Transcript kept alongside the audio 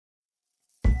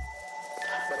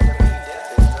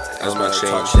That's my chain.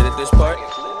 Talk shit at this part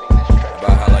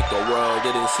about how like the world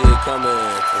didn't see it coming.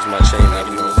 That's my chain. Now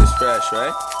you know this fresh,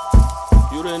 right?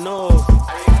 You didn't know.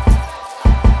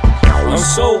 I'm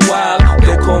so wild.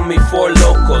 They call me Four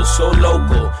Loco, so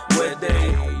local. Where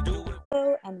they do it.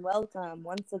 Hello and welcome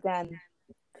once again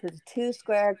to the Two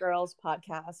Square Girls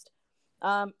podcast.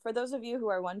 For those of you who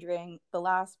are wondering, the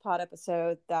last pod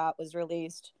episode that was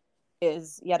released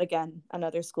is yet again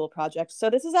another school project.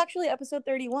 So this is actually episode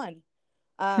 31.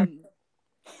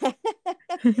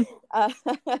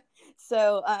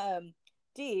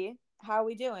 Dee, how are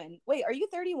we doing? Wait, are you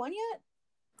 31 yet?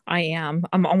 I am.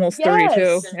 I'm almost Yes.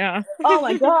 32. Yeah. Oh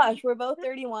my gosh, we're both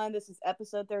 31. This is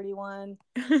episode 31.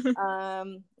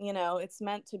 It's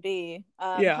meant to be.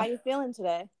 Yeah. How you feeling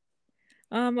today?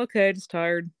 Okay, just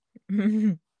tired.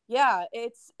 Yeah,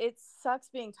 it sucks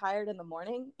being tired in the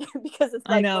morning because it's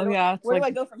like, I know, where do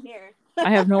I go from here? I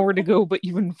have nowhere to go but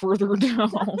even further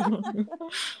down.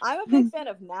 I'm a big fan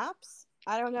of naps.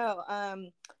 I don't know.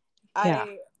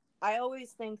 I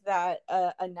always think that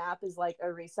a nap is like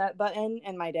a reset button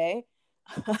in my day.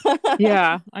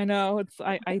 Yeah, I know.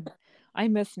 I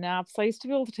miss naps. I used to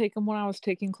be able to take them when I was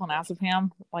taking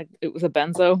clonazepam. Like it was a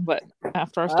benzo, but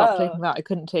after I stopped taking that, I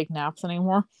couldn't take naps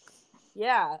anymore.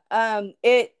 Yeah.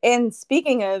 And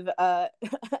speaking of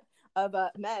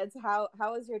meds, how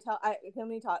was your can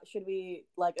we talk? Should we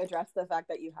like address the fact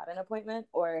that you had an appointment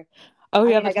or? Oh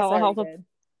yeah, the telehealth.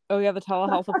 Oh yeah, the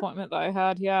telehealth appointment that I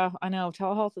had. Yeah, I know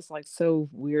telehealth is like so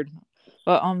weird,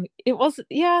 but it was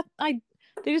they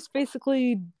just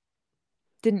basically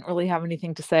didn't really have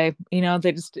anything to say. You know,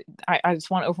 I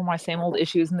just went over my same old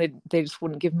issues and they just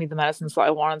wouldn't give me the medicines that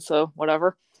I wanted. So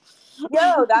whatever.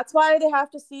 Yo, that's why they have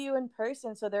to see you in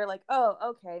person. So they're like, oh,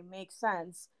 okay, makes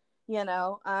sense. You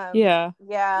know? Yeah.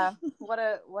 Yeah. What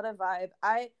a vibe.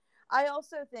 I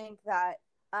also think that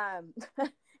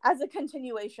as a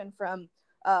continuation from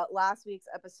last week's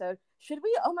episode, should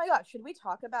we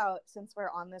talk about, since we're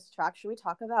on this track, should we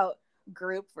talk about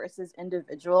group versus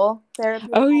individual therapy?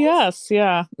 Oh yes,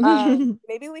 yeah.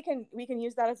 Maybe we can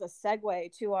use that as a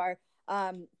segue to our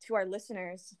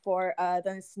listeners for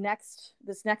this next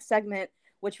segment,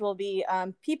 which will be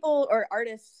people or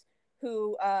artists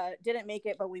who didn't make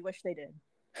it but we wish they did.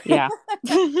 Yeah.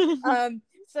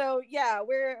 So yeah,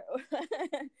 we're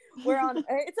on.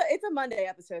 It's a Monday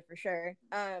episode for sure.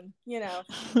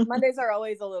 Mondays are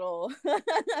always a little.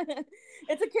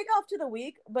 It's a kickoff to the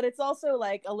week, but it's also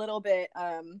like a little bit.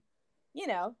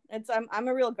 It's I'm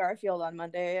a real Garfield on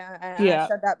Monday. I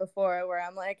said that before, where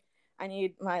I'm like, I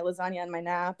need my lasagna and my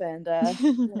nap and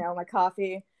my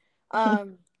coffee.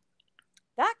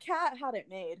 That cat had it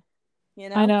made.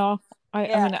 I know. I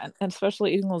mean, and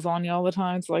especially eating lasagna all the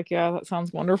time. It's like, yeah, that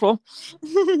sounds wonderful.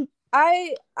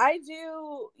 I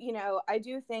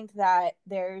do think that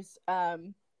there's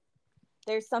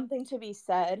something to be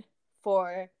said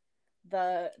for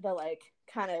the like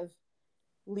kind of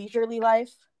leisurely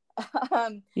life.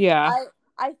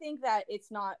 I think that it's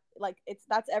not like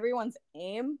that's everyone's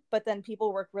aim, but then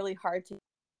people work really hard to get to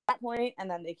that point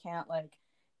and then they can't like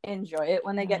enjoy it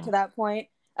when they get to that point.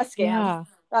 A scam. Yeah.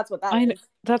 That's what that is.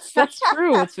 That's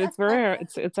true. It's very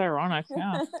it's ironic.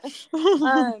 Yeah.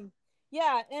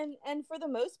 Yeah, and for the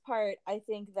most part, I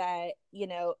think that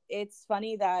it's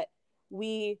funny that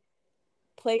we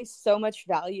place so much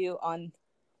value on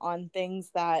things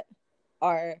that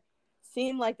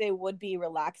seem like they would be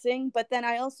relaxing, but then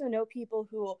I also know people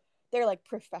who they're like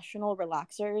professional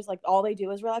relaxers, like all they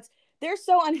do is relax. They're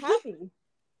so unhappy.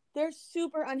 They're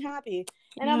super unhappy.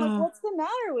 And I'm like, what's the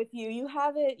matter with you? You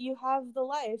have the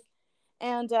life.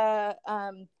 And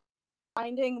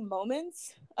finding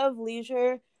moments of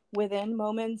leisure within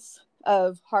moments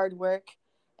of hard work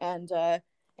and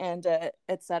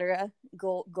etc.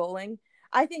 Goaling.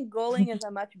 I think goaling is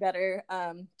a much better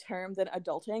term than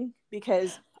adulting,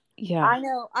 because I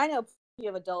know plenty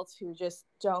of adults who just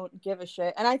don't give a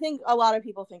shit. And I think a lot of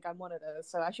people think I'm one of those,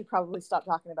 so I should probably stop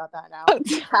talking about that now.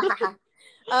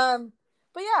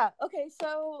 But yeah, okay,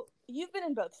 so you've been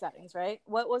in both settings, right?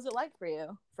 What was it like for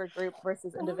you for group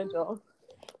versus individual?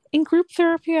 In group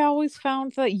therapy, I always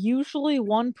found that usually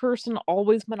one person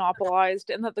always monopolized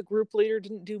and that the group leader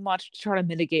didn't do much to try to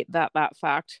mitigate that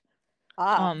fact.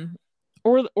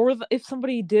 Or if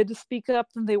somebody did speak up,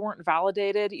 then they weren't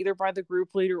validated either by the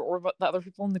group leader or the other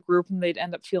people in the group, and they'd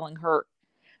end up feeling hurt.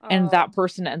 And that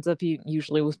person ends up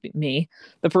usually was me,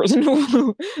 the person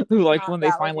who like when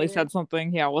they finally said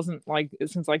something, wasn't like,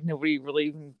 since like nobody really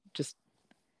even just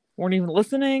weren't even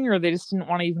listening, or they just didn't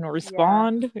want to even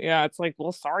respond. It's like,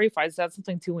 well, sorry if I said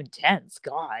something too intense.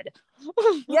 God.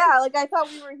 Like I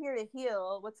thought we were here to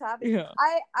heal. What's happening? Yeah.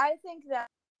 I think that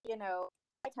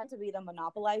I tend to be the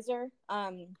monopolizer,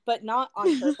 but not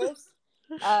on purpose.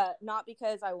 Not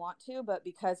because I want to, but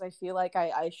because I feel like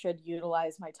I should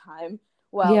utilize my time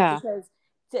well. Yeah. Because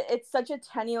it's such a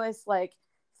tenuous like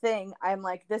thing. I'm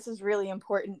like, this is really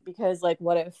important because like,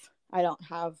 what if I don't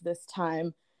have this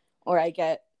time, or I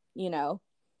get,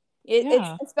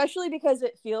 it's especially because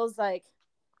it feels like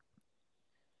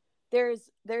there's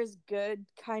good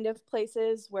kind of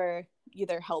places where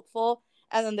they're helpful,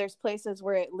 and then there's places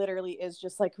where it literally is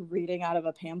just like reading out of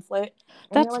a pamphlet.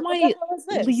 That's like,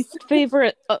 my least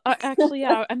favorite. Actually,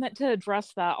 yeah, I meant to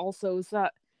address that also, is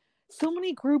that so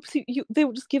many groups, they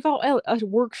would just give out a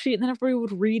worksheet and then everybody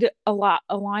would read a line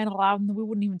aloud and then we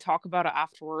wouldn't even talk about it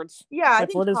afterwards. Yeah, I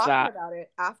think talking about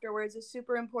it afterwards is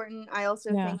super important. I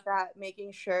also think that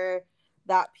making sure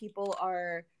that people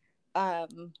are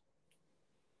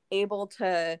able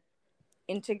to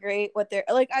integrate what they're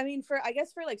like, I mean, for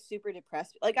like super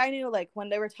depressed, like I knew like when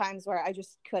there were times where I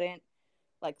just couldn't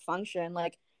like function,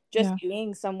 like just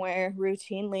being somewhere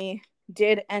routinely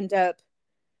did end up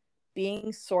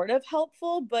being sort of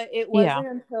helpful, but it wasn't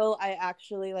until I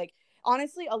actually like,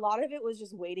 honestly, a lot of it was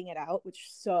just waiting it out, which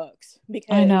sucks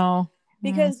because I know.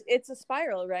 Because it's a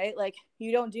spiral, right? Like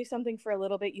you don't do something for a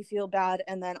little bit, you feel bad,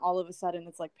 and then all of a sudden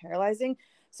it's like paralyzing.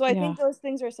 So I think those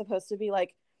things are supposed to be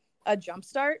like a jump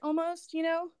start almost,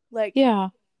 like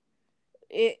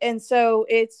and so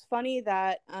it's funny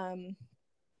that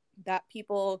that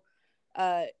people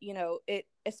it,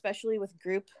 especially with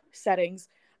group settings,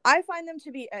 I find them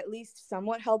to be at least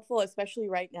somewhat helpful, especially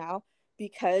right now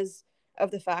because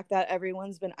of the fact that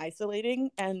everyone's been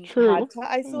isolating and had to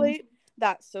isolate.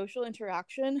 That social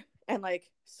interaction and like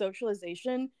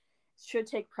socialization should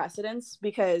take precedence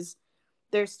because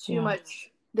there's too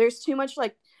much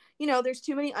like, there's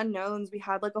too many unknowns. We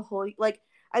had like a whole, like,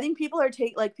 I think people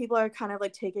are kind of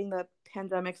like taking the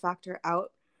pandemic factor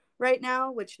out right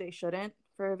now, which they shouldn't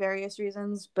for various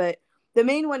reasons. But the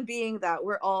main one being that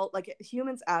we're all like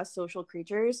humans as social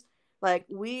creatures, like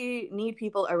we need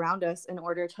people around us in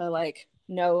order to like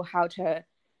know how to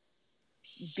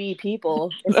be people.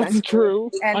 That's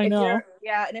true. And I know.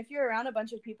 and if you're around a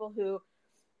bunch of people who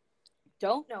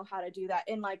don't know how to do that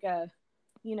in like a,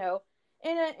 in a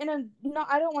no,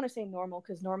 I don't want to say normal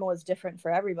because normal is different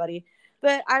for everybody,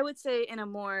 but I would say in a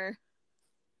more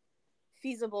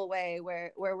feasible way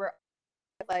where we're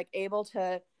like able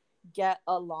to get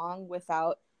along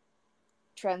without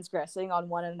transgressing on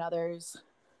one another's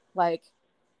like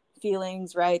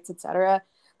feelings, rights, etc.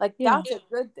 Like that's a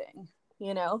good thing,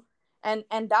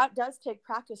 and that does take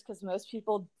practice because most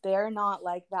people, they're not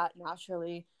like that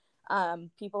naturally.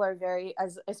 People are very,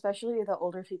 especially the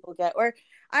older people get, or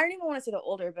I don't even want to say the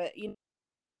older, but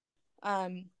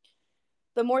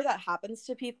the more that happens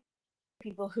to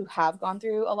people who have gone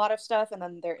through a lot of stuff and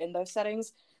then they're in those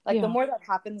settings, like the more that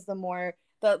happens, the more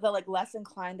the like less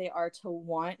inclined they are to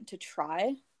want to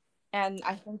try. And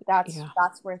I think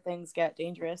that's where things get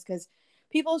dangerous because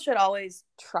people should always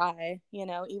try,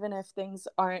 even if things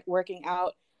aren't working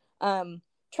out,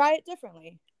 try it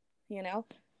differently,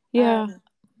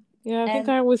 I think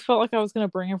I always felt like I was going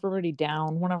to bring everybody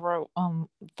down whenever I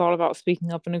thought about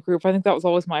speaking up in a group. I think that was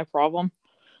always my problem.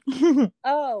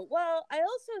 Oh, well, I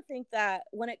also think that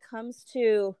when it comes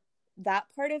to that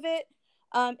part of it,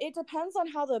 it depends on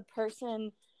how the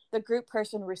group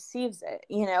person receives it,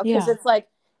 because it's like,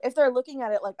 if they're looking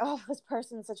at it like, oh, this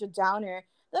person's such a downer,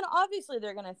 then obviously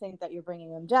they're going to think that you're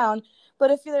bringing them down.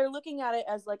 But if they're looking at it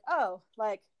as like, oh,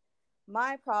 like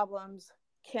my problems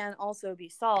can also be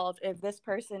solved if this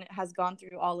person has gone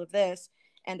through all of this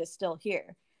and is still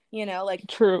here, like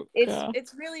true.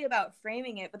 It's really about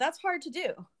framing it, but that's hard to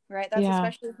do, right? That's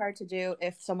especially hard to do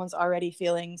if someone's already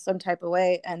feeling some type of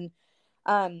way. And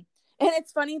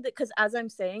it's funny that because as I'm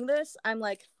saying this, I'm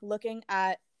like looking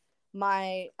at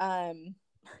my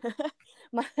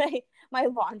my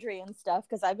laundry and stuff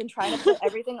because I've been trying to put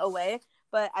everything away,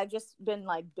 but I've just been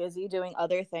like busy doing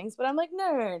other things. But I'm like,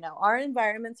 no. Our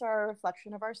environments are a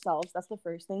reflection of ourselves. That's the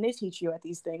first thing they teach you at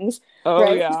these things. Oh,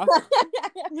 right? Yeah.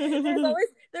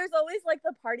 there's always like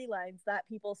the party lines that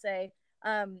people say,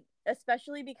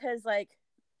 especially because like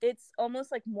it's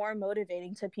almost like more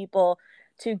motivating to people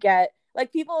to get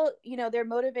like people, they're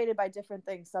motivated by different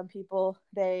things. Some people,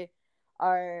 they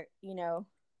are,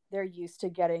 they're used to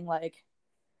getting like,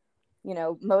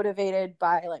 motivated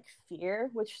by like fear,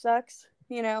 which sucks.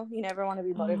 You never want to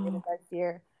be motivated by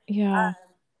fear. Yeah.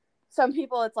 Some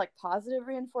people, it's like positive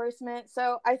reinforcement.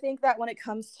 So I think that when it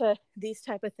comes to these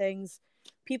type of things,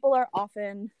 people are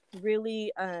often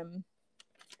really,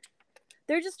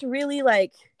 they're just really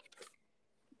like,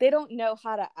 they don't know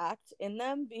how to act in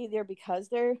them, either because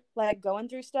they're like going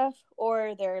through stuff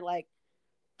or they're like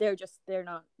they're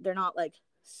not like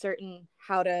certain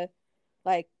how to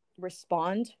like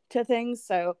respond to things,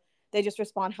 so they just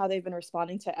respond how they've been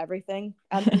responding to everything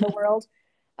in the world.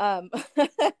 And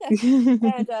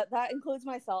that includes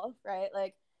myself, right?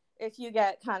 Like if you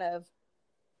get kind of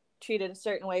treated a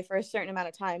certain way for a certain amount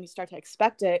of time, you start to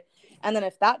expect it, and then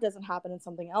if that doesn't happen and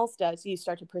something else does, you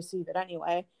start to perceive it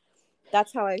anyway.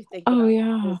 That's how I think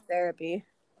about therapy.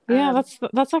 Yeah,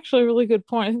 that's actually a really good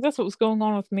point. I think that's what was going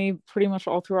on with me pretty much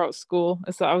all throughout school,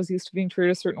 is that I was used to being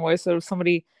treated a certain way, so if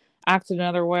somebody acted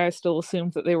another way, I still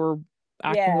assumed that they were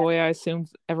acting the way I assumed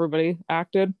everybody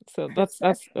acted. So that's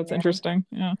interesting.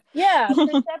 Yeah.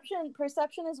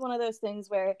 Perception is one of those things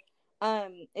where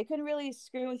it can really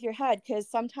screw with your head, because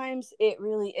sometimes it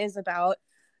really is about,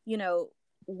 you know,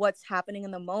 what's happening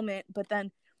in the moment, but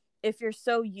then if you're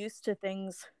so used to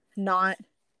things not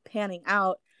panning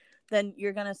out, then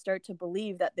you're going to start to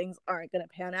believe that things aren't going to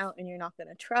pan out, and you're not going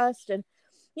to trust. And,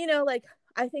 you know, like,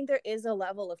 I think there is a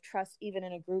level of trust even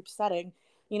in a group setting.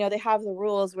 You know, they have the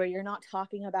rules where you're not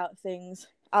talking about things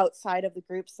outside of the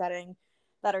group setting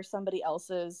that are somebody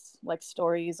else's, like,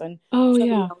 stories and somebody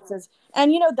else's.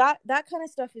 And, you know, that kind of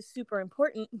stuff is super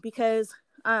important because,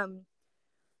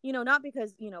 you know, not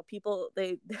because, you know, people,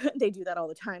 they do that all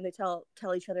the time. They tell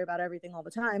each other about everything all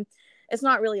the time. It's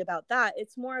not really about that.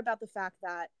 It's more about the fact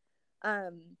that,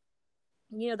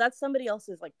 you know, that's somebody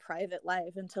else's like private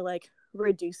life, and to like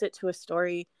reduce it to a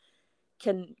story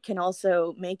can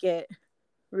also make it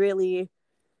really,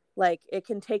 like, it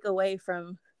can take away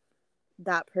from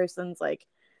that person's, like,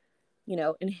 you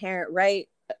know, inherent right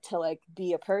to like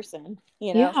be a person,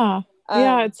 you know?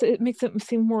 It makes it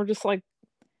seem more just like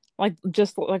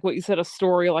what you said, a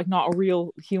story, like not a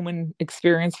real human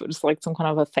experience, but just like some kind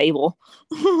of a fable.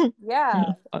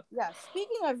 Yeah.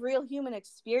 Speaking of real human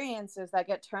experiences that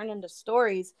get turned into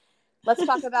stories, let's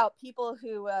talk about people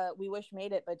who we wish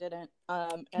made it but didn't,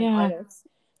 and artists.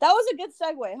 That was a good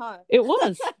segue, huh? It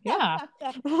was, yeah.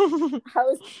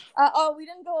 We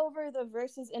didn't go over the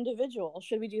versus individual.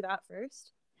 Should we do that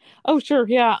first? Oh, sure.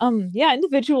 Yeah.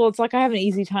 Individual, it's like I have an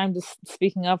easy time just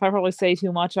speaking up. I probably say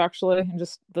too much, actually, and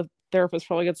just the therapist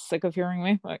probably gets sick of hearing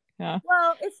me. But yeah.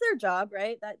 Well, it's their job,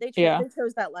 right? That they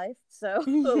chose that life. So,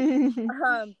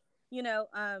 you know,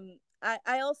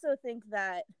 I also think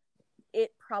that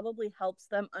it probably helps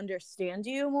them understand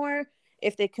you more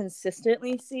if they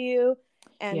consistently see you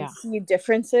and see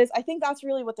differences. I think that's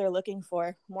really what they're looking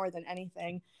for more than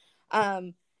anything,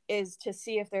 is to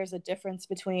see if there's a difference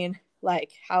between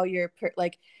like how you're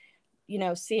like, you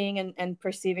know, seeing and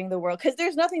perceiving the world, because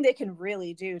there's nothing they can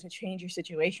really do to change your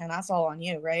situation. That's all on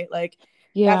you, right? Like,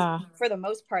 that's, for the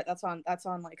most part, that's on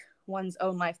like one's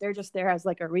own life. They're just there as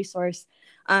like a resource,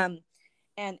 and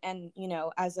you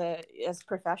know, as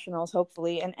professionals,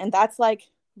 hopefully, and that's like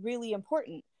really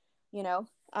important, you know,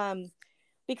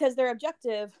 because they're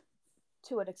objective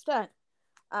to an extent,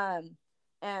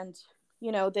 and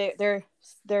you know,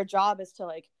 their job is to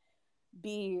like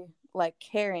be like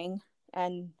caring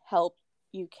and help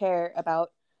you care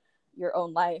about your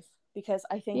own life, because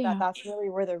I think that that's really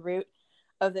where the root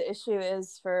of the issue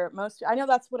is for most. I know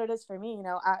that's what it is for me. You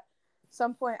know, at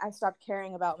some point I stopped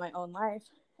caring about my own life,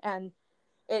 and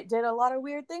it did a lot of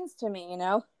weird things to me, you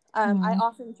know. I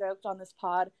often joked on this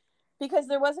pod, because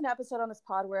there was an episode on this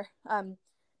pod where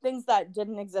things that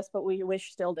didn't exist but we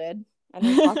wish still did, and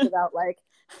we talked about like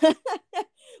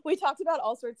we talked about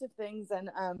all sorts of things,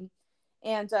 and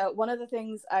one of the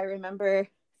things I remember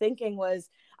thinking was,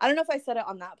 I don't know if I said it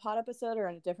on that pod episode or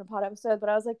in a different pod episode, but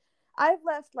I was like, I've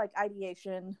left like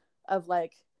ideation of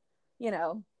like, you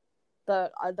know,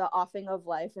 the offing of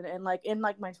life, and like in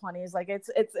like my 20s, like it's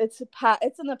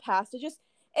in the past.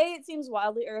 It seems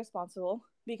wildly irresponsible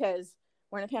because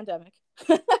we're in a pandemic.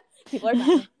 People are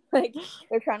dying. Like,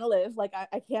 they're trying to live. Like,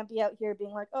 I can't be out here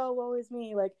being like, oh, woe is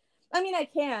me. Like, I mean, I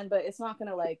can, but it's not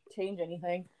gonna like change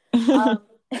anything.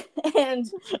 And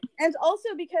also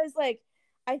because like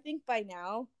I think by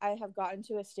now I have gotten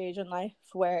to a stage in life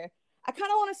where I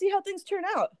kind of want to see how things turn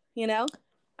out, you know.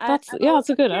 That's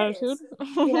a good attitude.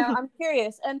 You know, I'm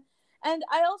curious, and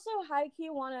I also high-key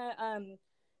want to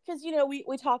because you know,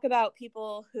 we talk about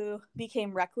people who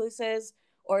became recluses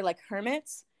or like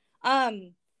hermits.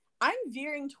 I'm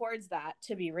veering towards that,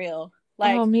 to be real.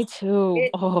 Like, oh, me too.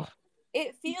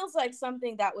 It feels like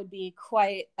something that would be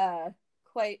quite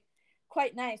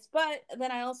nice, but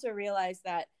then I also realized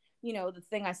that, you know, the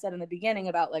thing I said in the beginning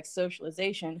about like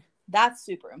socialization, that's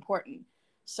super important.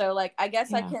 So like, I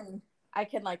guess I can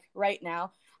like right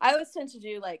now, I always tend to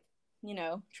do like, you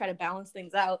know, try to balance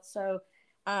things out. So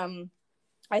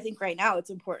I think right now it's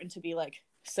important to be like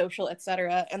social,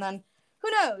 etc. And then who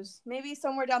knows, maybe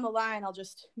somewhere down the line I'll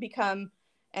just become,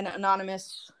 an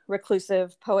anonymous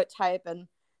reclusive poet type, and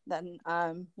then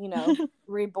you know,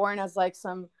 reborn as like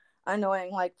some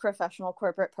annoying like professional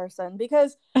corporate person,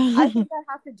 because I think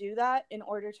I have to do that in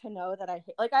order to know that I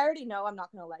already know I'm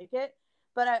not going to like it,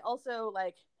 but I also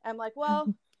like I'm like,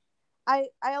 well, I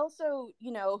also,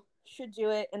 you know, should do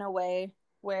it in a way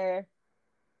where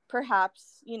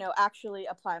perhaps, you know, actually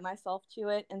apply myself to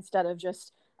it instead of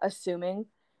just assuming,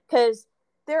 because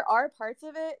there are parts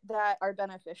of it that are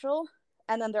beneficial,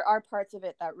 and then there are parts of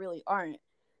it that really aren't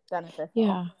beneficial.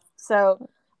 Yeah. So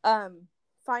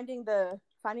finding the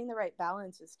right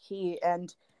balance is key.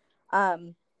 And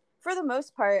for the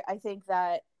most part, I think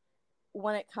that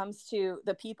when it comes to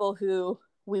the people who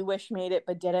we wish made it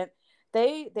but didn't,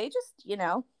 they just, you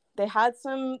know, they had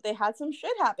some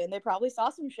shit happen. They probably saw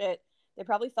some shit. They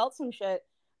probably felt some shit.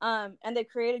 And they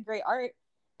created great art,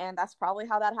 and that's probably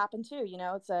how that happened too. You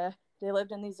know, they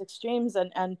lived in these extremes,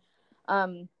 and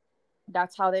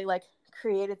that's how they like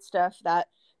created stuff that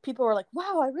people were like,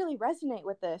 wow, I really resonate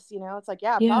with this. You know, it's like,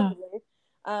 yeah. Probably.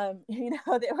 You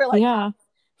know, they were like, yeah.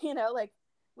 You know, like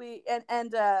we and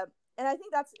I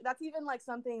think that's even like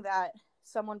something that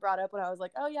someone brought up when I was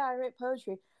like, oh yeah, I write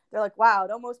poetry. They're like, wow,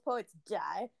 don't most poets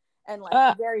die, and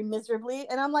like very miserably?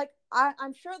 And I'm like,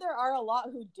 I'm sure there are a lot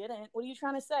who didn't. What are you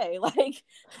trying to say? Like,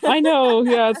 I know,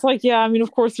 yeah, it's like, yeah, I mean,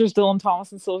 of course there's Dylan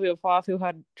Thomas and Sylvia Plath who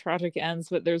had tragic ends,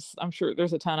 but I'm sure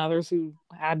there's a ton others who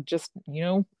had just, you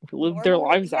know, lived their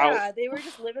lives out. Yeah, they were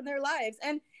just living their lives.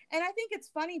 And I think it's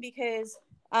funny because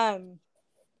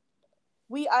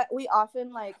we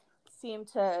often like seem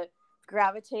to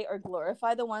gravitate or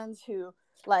glorify the ones who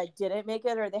like didn't make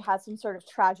it, or they had some sort of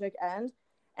tragic end.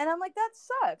 And I'm like, that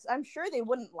sucks. I'm sure they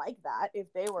wouldn't like that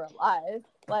if they were alive.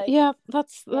 Like, yeah,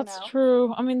 that's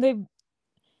true. I mean,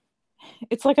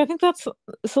 it's like, I think that's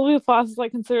Sylvia Plath is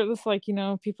like considered this, like, you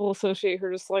know, people associate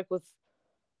her just like with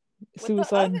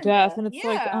suicide and death, and it's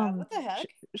like, what the heck?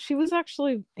 She was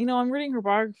actually, you know, I'm reading her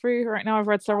biography right now. I've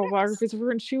read several biographies of her,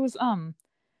 and she was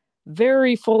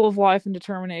very full of life and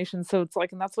determination. So it's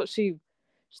like, and that's what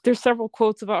there's several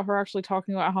quotes about her actually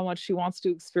talking about how much she wants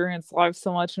to experience life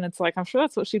so much, and it's like, I'm sure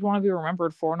that's what she'd want to be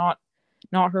remembered for, not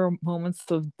her moments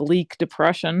of bleak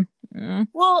depression.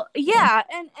 Well, yeah,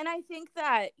 and I think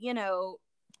that, you know,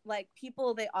 like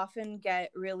people, they often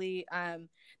get really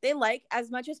they like, as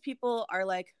much as people are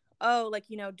like, oh, like,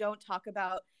 you know, don't talk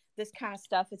about this kind of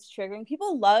stuff, it's triggering.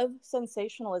 People love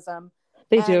sensationalism.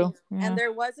 They do. Yeah. And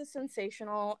there was a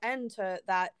sensational end to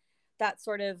that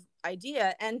sort of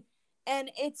idea. And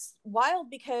it's wild,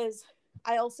 because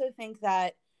I also think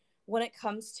that when it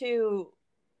comes to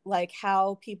like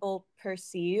how people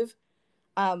perceive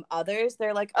others,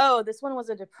 they're like, oh, this one was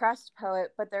a depressed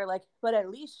poet, but they're like, but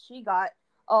at least she got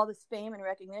all this fame and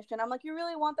recognition. I'm like, you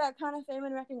really want that kind of fame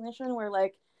and recognition where,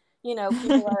 like, you know,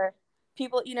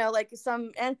 people, you know, like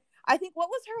some, and I think, what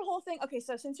was her whole thing? Okay,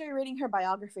 so since you're reading her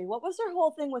biography, what was her whole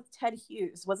thing with Ted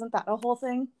Hughes? Wasn't that a whole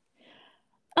thing?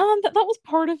 That was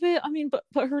part of it. I mean,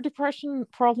 but her depression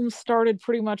problems started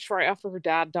pretty much right after her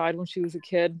dad died when she was a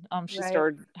kid. She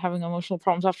started having emotional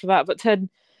problems after that. But Ted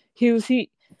Hughes, I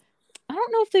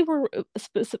don't know if they were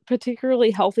particularly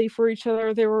healthy for each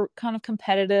other. They were kind of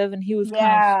competitive, and he was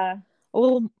kind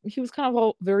of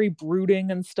all very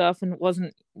brooding and stuff, and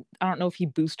I don't know if he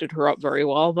boosted her up very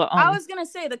well, but I was gonna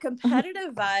say the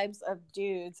competitive vibes of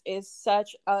dudes is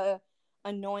such a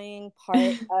annoying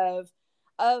part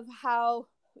of how,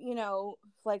 you know,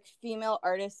 like female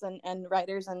artists and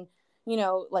writers, and, you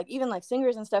know, like even like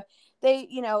singers and stuff, they,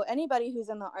 you know, anybody who's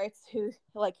in the arts who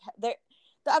like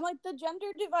I'm like, the gender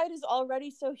divide is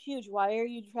already so huge. Why are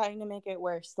you trying to make it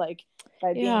worse? Like,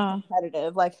 by being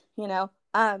competitive, like, you know,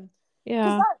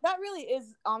 because that really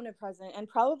is omnipresent, and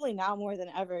probably now more than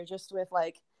ever, just with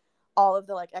like all of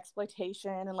the like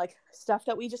exploitation and like stuff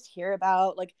that we just hear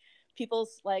about, like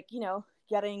people's like, you know,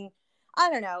 getting, I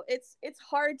don't know, it's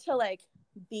hard to like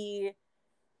be,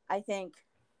 I think,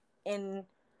 in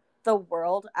the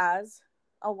world as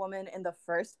a woman in the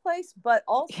first place, but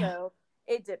also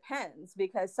it depends,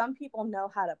 because some people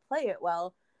know how to play it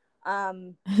well. I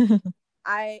don't.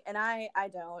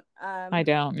 I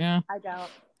don't. Yeah. I don't.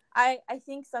 I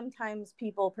think sometimes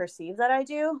people perceive that I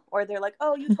do, or they're like,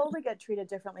 oh, you totally get treated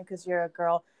differently because you're a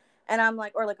girl. And I'm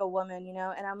like, or like a woman, you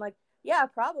know, and I'm like, yeah,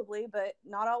 probably, but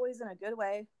not always in a good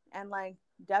way. And like,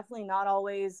 definitely not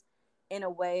always in a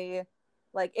way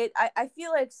like it. I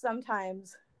feel like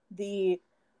sometimes the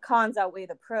cons outweigh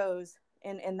the pros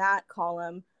in that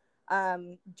column.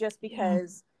 Just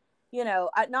because, you know,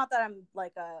 not that I'm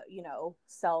like a, you know,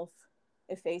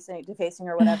 defacing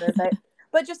or whatever,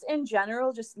 but just in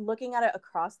general, just looking at it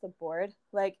across the board,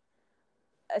 like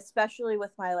especially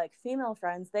with my like female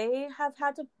friends, they have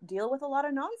had to deal with a lot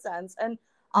of nonsense, and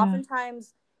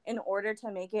oftentimes in order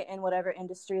to make it in whatever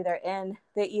industry they're in,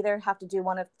 they either have to do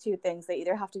one of two things. They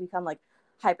either have to become like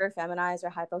hyper feminized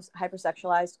or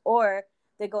hypersexualized, or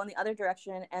they go in the other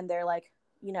direction and they're like,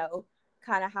 you know,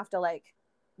 kind of have to like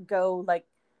go like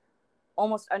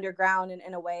almost underground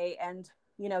in a way, and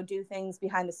you know, do things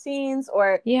behind the scenes,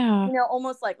 or you know,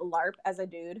 almost like LARP as a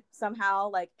dude somehow,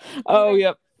 like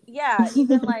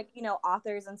even like, you know,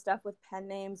 authors and stuff with pen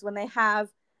names, when they have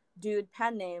dude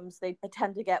pen names, they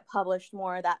tend to get published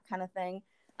more, that kind of thing.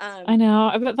 I know.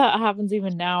 I bet that happens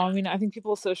even now. I mean, I think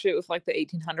people associate with like the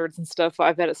 1800s and stuff.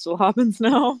 I bet it still happens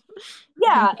now.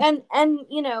 Yeah, and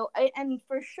you know, and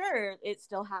for sure it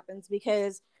still happens,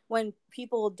 because when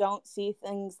people don't see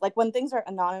things, like when things are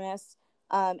anonymous,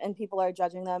 and people are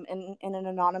judging them in an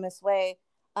anonymous way,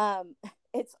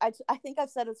 it's I think I've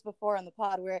said this before on the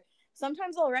pod, where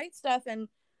sometimes I'll write stuff and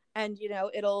you know,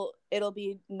 it'll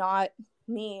be not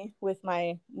me with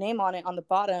my name on it on the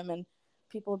bottom, and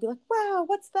people will be like, wow,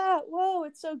 what's that? Whoa,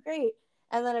 it's so great.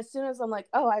 And then as soon as I'm like,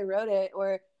 oh, I wrote it,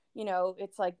 or you know,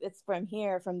 it's like, it's from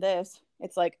here, from this,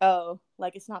 it's like, oh,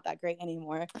 like it's not that great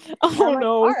anymore. Oh like,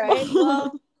 no. All right,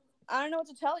 well, I don't know what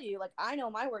to tell you. Like, I know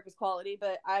my work is quality,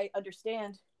 but I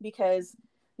understand, because,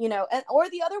 you know, and or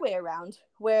the other way around,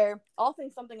 where I'll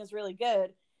think something is really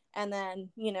good, and then,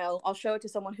 you know, I'll show it to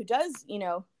someone who does, you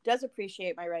know, does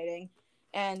appreciate my writing,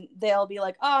 and they'll be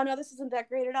like, oh no, this isn't that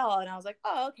great at all. And I was like,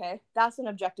 oh, okay, that's an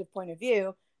objective point of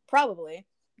view, probably,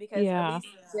 because at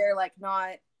least they're like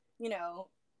not, you know,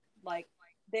 like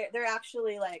they're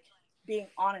actually like being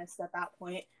honest at that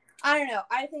point. I don't know.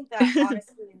 I think that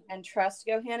honesty and trust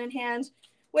go hand in hand,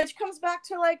 which comes back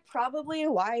to like probably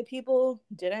why people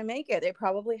didn't make it. They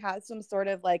probably had some sort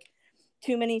of like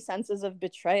too many senses of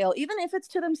betrayal, even if it's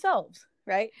to themselves,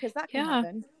 right? Because that can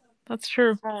happen. That's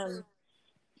true.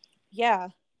 Yeah,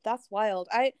 that's wild.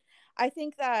 I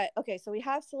think that, okay, so we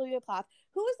have Sylvia Plath.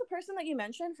 Who was the person that you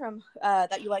mentioned from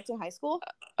that you liked in high school?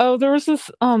 Oh, there was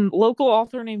this local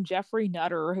author named Jeffrey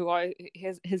Nutter, who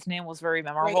his name was very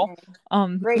memorable.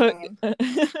 Great name.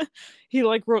 He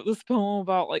like wrote this poem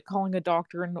about like calling a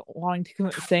doctor and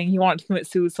saying he wanted to commit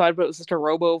suicide, but it was just a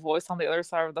robo voice on the other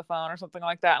side of the phone or something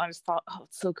like that. And I just thought, oh,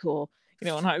 it's so cool, you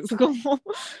know, in high school.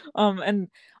 And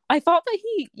I thought that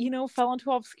he, you know, fell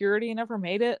into obscurity and never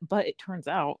made it, but it turns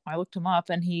out I looked him up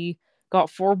and he got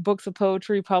 4 books of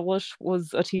poetry published,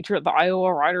 was a teacher at the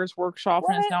Iowa Writers Workshop,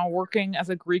 and is now working as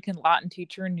a Greek and Latin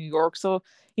teacher in New York. So,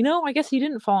 you know, I guess he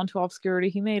didn't fall into obscurity.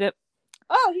 He made it.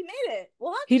 Oh, he made it.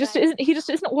 Well, he just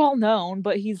isn't well known,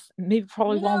 but he's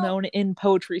probably well known in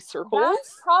poetry circles.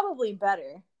 That's probably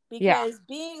better, because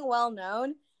being well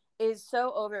known is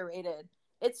so overrated.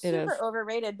 It's super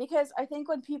overrated, because I think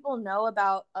when people know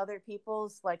about other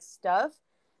people's like stuff,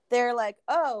 they're like,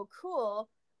 oh, cool.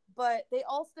 But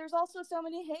there's also so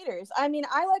many haters. I mean,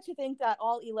 I like to think that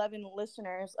all 11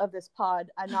 listeners of this pod,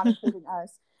 not including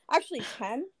us, actually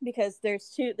 10, because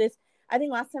there's 2. I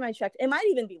think last time I checked, it might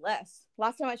even be less.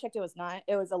 Last time I checked, it was 9.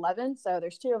 It was 11. So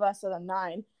there's 2 of us, so then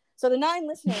 9. So the 9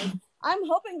 listeners, I'm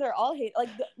hoping they're all hate. Like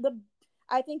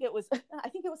I think it was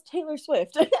Taylor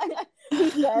Swift who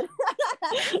said,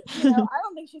 you know, I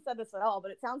don't think she said this at all,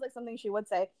 but it sounds like something she would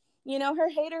say. You know, her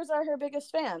haters are her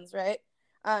biggest fans, right?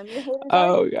 Your haters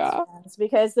are fans,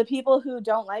 because the people who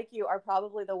don't like you are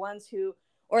probably the ones who,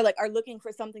 or like are looking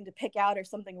for something to pick out or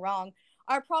something wrong,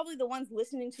 are probably the ones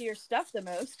listening to your stuff the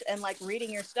most and like reading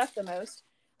your stuff the most.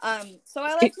 So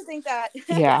I like to think that.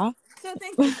 So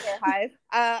thank you, Square Hive.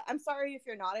 I'm sorry if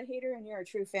you're not a hater and you're a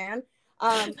true fan.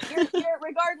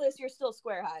 Regardless, you're still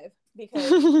Square Hive,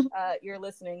 because you're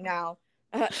listening now.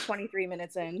 23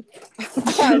 minutes in.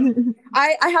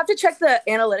 I have to check the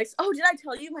analytics. Oh, did I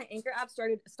tell you my Anchor app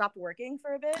stopped working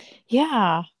for a bit?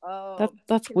 Yeah. Oh,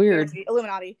 that's weird.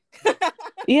 Illuminati.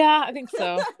 Yeah, I think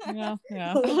so. Yeah.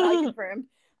 Illuminati confirmed.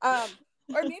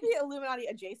 Or maybe Illuminati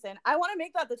adjacent. I want to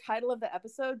make that the title of the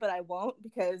episode, but I won't,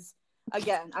 because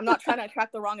again, I'm not trying to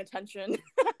attract the wrong attention.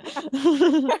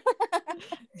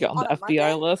 Get on the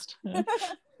FBI list.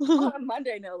 On a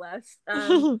Monday, no less.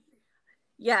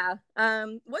 Yeah.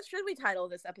 What should we title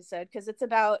this episode? Because it's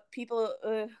about people.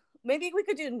 Maybe we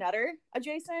could do Nutter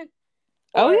adjacent.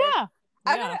 Oh yeah.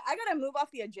 I gotta move off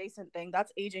the adjacent thing.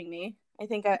 That's aging me. I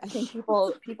think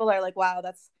people are like, wow,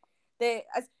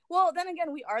 well. Then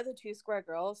again, we are the 2 Square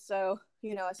Girls, so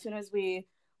you know, as soon as we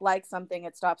like something,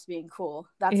 it stops being cool.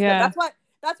 That's why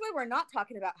we're not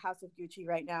talking about House of Gucci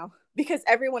right now, because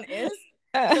everyone is.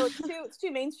 So it's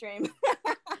too mainstream.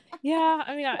 Yeah,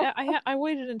 I mean, I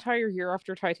waited an entire year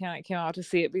after Titanic came out to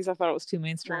see it, because I thought it was too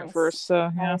mainstream at first.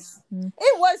 So yeah,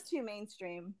 it was too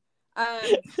mainstream.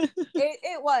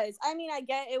 It was. I mean, I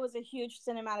get it was a huge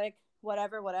cinematic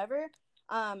whatever.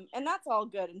 And that's all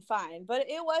good and fine, but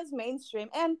it was mainstream,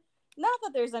 and not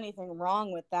that there's anything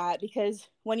wrong with that, because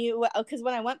when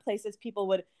I went places, people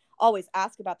would always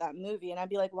ask about that movie, and I'd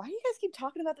be like, why do you guys keep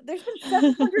talking about that? There's been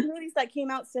 700 movies that came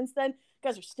out since then. You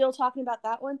guys are still talking about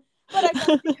that one. But I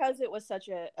guess because it was such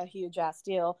a huge ass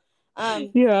deal.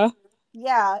 Yeah,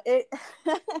 it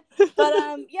but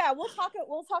yeah, we'll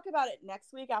talk about it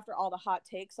next week after all the hot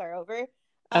takes are over.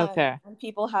 Okay. And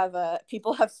people have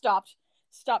stopped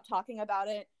talking about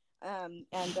it.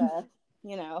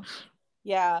 You know,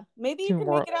 yeah, maybe you can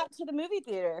make it out to the movie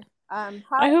theater. I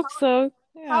hope so.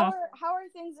 Yeah. How are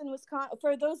things in Wisconsin?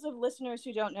 For those of listeners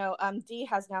who don't know, Dee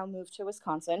has now moved to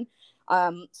Wisconsin.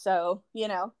 So,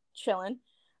 chilling.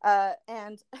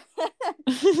 And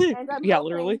I'm yeah,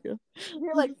 literally. Yeah.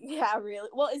 You're like, yeah, really.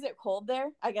 Well, is it cold there?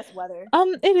 I guess weather.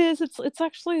 It is. It's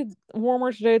actually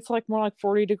warmer today. It's like more like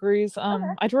 40 degrees. Okay.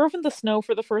 I drove in the snow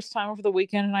for the first time over the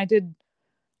weekend, and I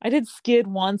did skid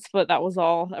once, but that was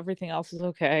all. Everything else is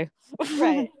okay.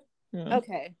 Right. Yeah.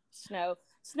 Okay. Snow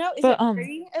is it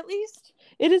pretty at least?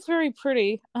 It is very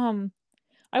pretty.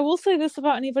 I will say this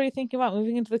about anybody thinking about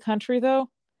moving into the country though.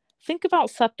 Think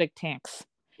about septic tanks.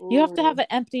 Ooh. You have to have it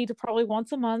emptied probably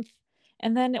once a month,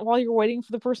 and then while you're waiting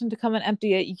for the person to come and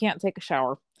empty it, you can't take a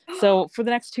shower. So for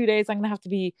the next 2 days, I'm gonna have to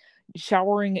be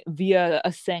showering via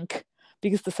a sink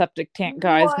because the septic tank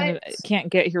guy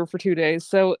can't get here for 2 days.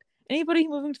 So anybody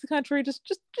moving to the country, just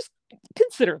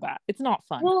consider that. It's not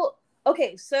fun. Well,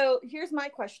 okay, so here's my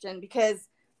question, because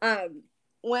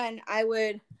when I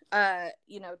would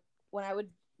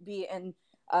be in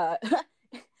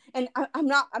and I'm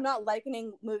not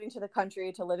likening moving to the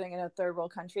country to living in a third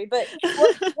world country, but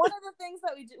one of the things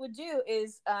that we would do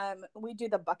is we do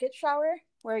the bucket shower,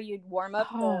 where you'd warm up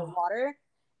the water,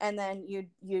 and then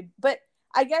you'd but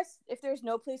I guess if there's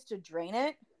no place to drain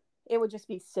it, it would just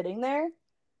be sitting there.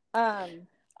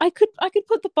 I could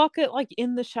put the bucket like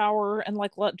in the shower and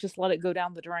like let it go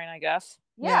down the drain, I guess.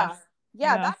 Yeah,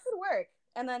 that could work.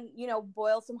 And then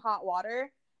boil some hot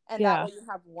water, and that way you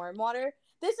have warm water.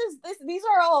 These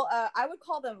are all I would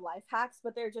call them life hacks,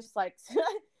 but they're just like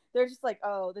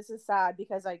oh, this is sad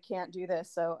because I can't do this,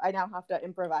 so I now have to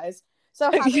improvise. So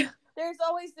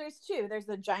there's two. There's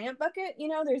the giant bucket,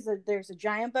 there's a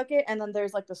giant bucket, and then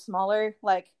there's like the smaller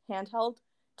like handheld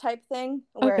type thing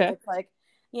where it's like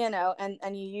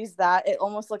and you use that. It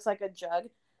almost looks like a jug,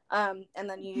 and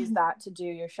then you use that to do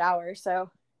your shower.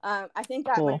 So I think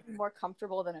that might be more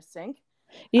comfortable than a sink.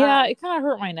 Yeah, it kind of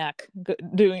hurt my neck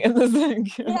doing it in the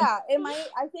sink. Yeah, it might.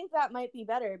 I think that might be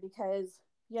better because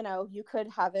you could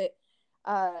have it.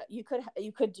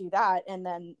 You could do that, and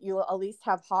then you'll at least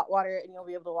have hot water, and you'll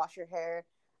be able to wash your hair.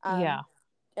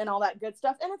 And all that good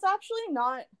stuff. And it's actually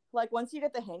not like, once you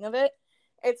get the hang of it,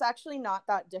 it's actually not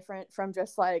that different from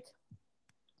just like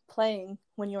playing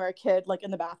when you were a kid, like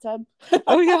in the bathtub.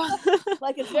 Oh yeah.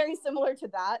 Like it's very similar to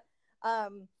that.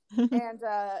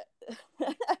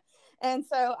 And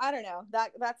so I don't know,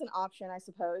 that's an option, I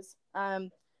suppose.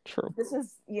 True. This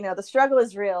is, the struggle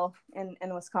is real in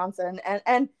Wisconsin, and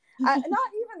not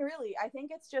even really. I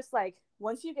think it's just like,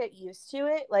 once you get used to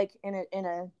it, like in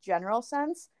a general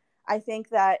sense, I think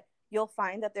that you'll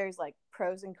find that there's like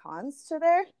pros and cons to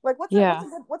there. Like what's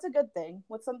a good thing?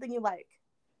 What's something you like?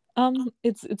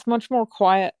 It's much more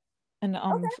quiet and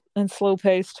and slow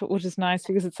paced, which is nice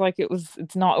because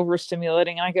it's not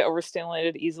overstimulating, and I get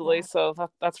overstimulated easily, so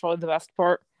that's probably the best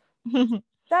part.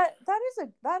 That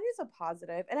is a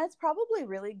positive, and it's probably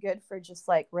really good for just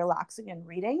like relaxing and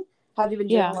reading. Have you been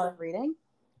doing a lot of reading?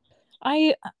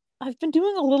 I've been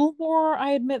doing a little more.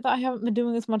 I admit that I haven't been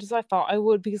doing as much as I thought I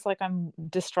would because like I'm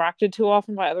distracted too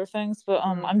often by other things, but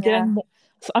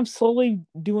I'm slowly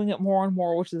doing it more and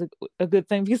more, which is a good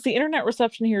thing because the internet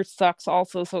reception here sucks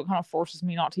also, so it kind of forces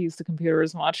me not to use the computer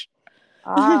as much.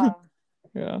 Yeah,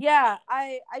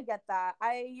 I get that.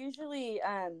 I usually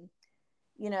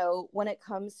when it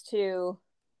comes to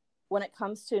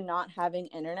not having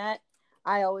internet,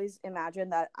 I always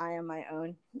imagine that I am my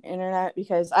own internet,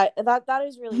 because that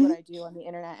is really what I do on the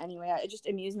internet anyway. I just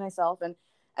amuse myself, and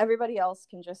everybody else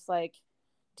can just like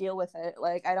deal with it.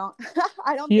 Like I don't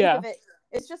think of it.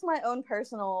 It's just my own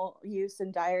personal use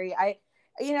and diary. I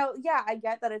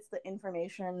get that it's the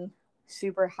information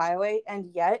superhighway,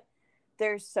 and yet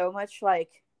there's so much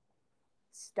like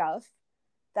stuff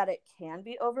that it can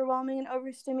be overwhelming and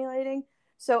overstimulating.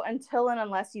 So until and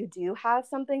unless you do have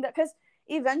something that, because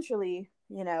eventually,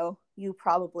 you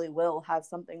probably will have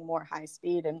something more high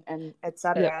speed and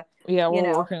etc. Yeah,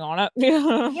 we're working on it.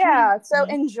 Yeah, so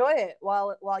enjoy it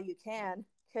while you can,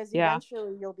 because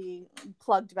eventually you'll be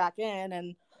plugged back in,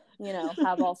 and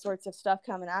have all sorts of stuff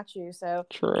coming at you. So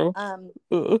true.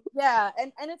 Yeah,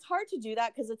 and it's hard to do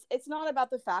that because it's not about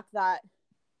the fact that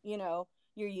you're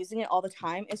using it all the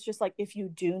time. It's just like, if you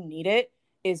do need it,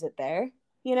 is it there?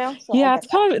 So yeah, it's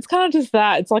kind of just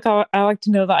that. It's like I like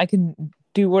to know that I can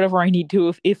do whatever I need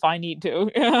to if I need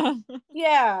to.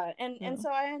 Yeah, and so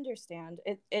I understand.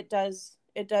 It does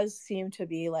seem to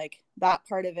be like that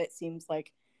part of it seems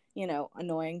like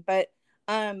annoying, but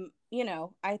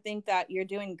I think that you're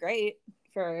doing great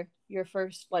for your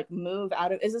first like move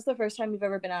out of. Is this the first time you've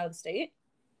ever been out of the state?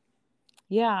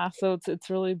 Yeah, so it's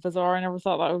really bizarre. I never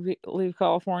thought that would leave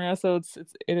California, so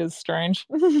it is strange.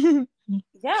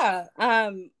 Yeah.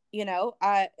 I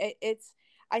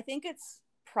think it's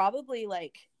probably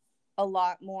like a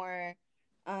lot more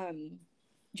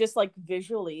just like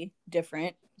visually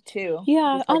different too.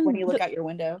 Yeah, just, like when you look out your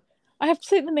window. I have to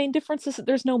say the main difference is that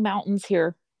there's no mountains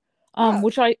here.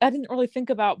 Which I didn't really think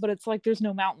about, but it's like there's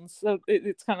no mountains, so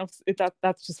it's kind of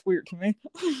that's just weird to me.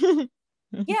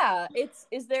 Yeah,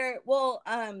 is there? Well,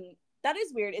 that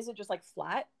is weird. Is it just like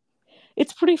flat?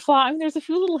 It's pretty flat. I mean, there's a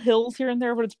few little hills here and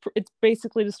there, but it's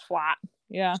basically just flat.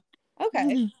 Yeah.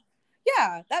 Okay.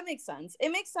 Yeah, that makes sense. It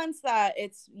makes sense that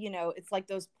it's it's like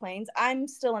those plains. I'm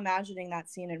still imagining that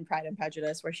scene in Pride and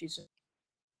Prejudice where she's just.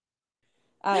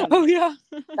 Oh yeah.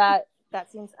 that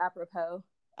seems apropos.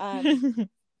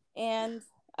 And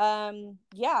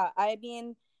yeah, I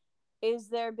mean, has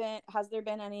there been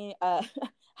any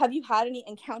have you had any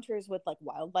encounters with like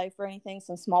wildlife or anything,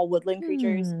 some small woodland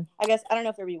creatures? I guess I don't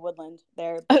know if there'd be woodland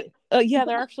there, but yeah,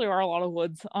 there actually are a lot of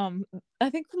woods. I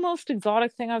think the most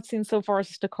exotic thing I've seen so far is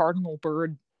just a cardinal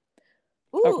bird.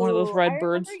 Ooh, one of those red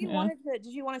birds. Did you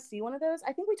want to see one of those?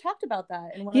 I think we talked about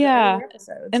that in one of the earlier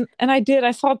episodes. And I did.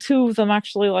 I saw two of them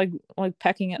actually like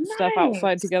pecking at stuff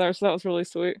outside together, so that was really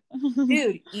sweet.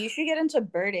 Dude, you should get into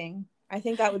birding. I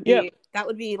think that would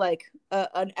be like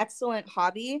an excellent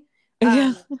hobby.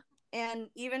 And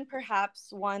even perhaps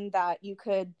one that you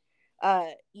could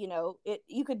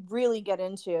you could really get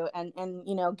into and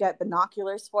get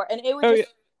binoculars for, and it would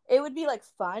it would be like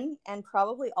fun and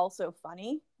probably also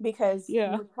funny because you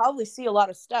would probably see a lot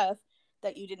of stuff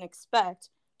that you didn't expect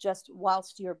just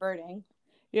whilst you're birding.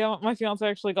 Yeah, my fiance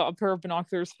actually got a pair of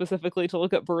binoculars specifically to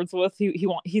look at birds with.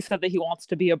 He said that he wants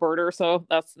to be a birder, so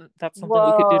that's something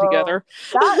we could do together.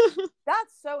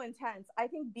 That's so intense. I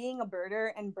think being a birder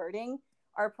and birding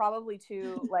are probably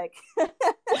two like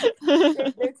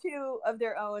they're two of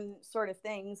their own sort of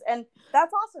things, and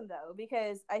that's awesome though,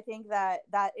 because I think that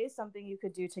is something you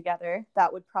could do together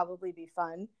that would probably be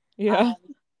fun.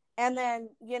 And then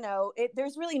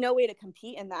there's really no way to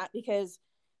compete in that because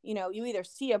you either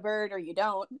see a bird or you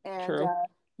don't, and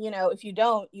if you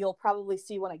don't, you'll probably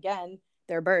see one again.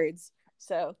 They're birds,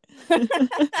 so so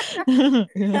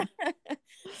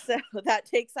that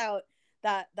takes out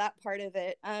that part of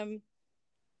it.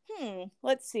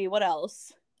 Let's see what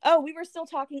else. Oh, we were still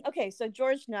talking. Okay, so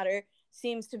George Nutter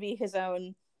seems to be his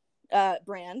own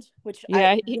brand, which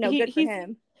good for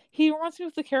him. He reminds me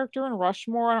of the character in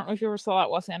Rushmore. I don't know if you ever saw that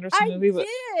Wes Anderson movie, but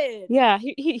did. Yeah,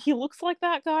 he looks like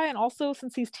that guy, and also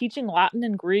since he's teaching Latin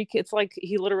and Greek, it's like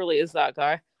he literally is that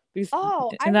guy. I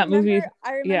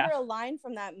remember a line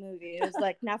from that movie. It was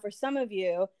like, now for some of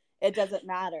you, it doesn't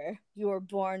matter. You were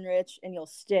born rich and you'll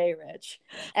stay rich.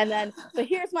 And then, but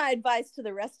here's my advice to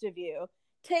the rest of you.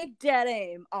 Take dead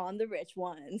aim on the rich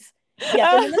ones. Get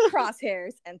them in the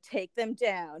crosshairs and take them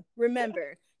down.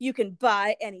 Remember, you can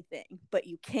buy anything, but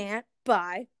you can't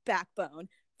buy backbone.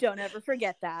 Don't ever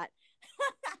forget that.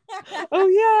 Oh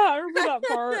yeah, I remember that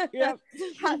part. Yep.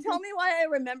 Tell me why I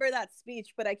remember that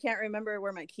speech, but I can't remember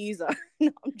where my keys are.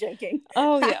 No, I'm joking.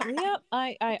 Oh yeah, yeah.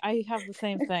 I have the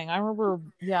same thing. I remember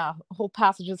whole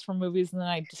passages from movies, and then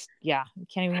I just can't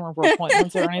even remember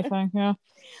appointments or anything. Yeah.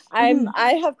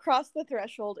 I have crossed the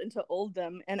threshold into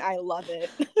olddom, and I love it.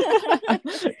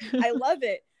 I love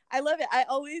it. I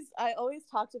always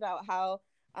talked about how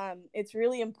it's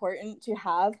really important to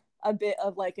have a bit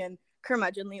of like an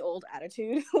curmudgeonly old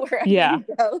attitude wherever you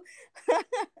go.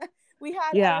 We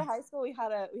had at high school, we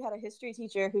had a history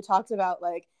teacher who talked about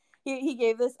like he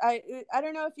gave this. I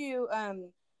don't know if you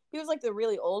he was like the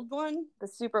really old one, the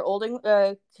super old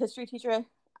history teacher.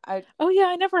 I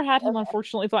never had him,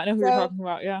 unfortunately, but I know who you're talking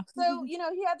about. Yeah. So he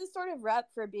had this sort of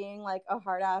rep for being like a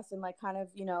hard ass and like kind of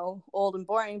old and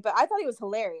boring, but I thought he was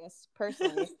hilarious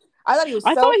personally. I thought he was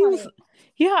funny.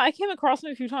 I came across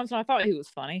him a few times and I thought he was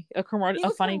funny. A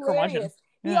funny curmudgeon.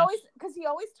 He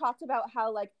always talked about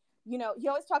how like he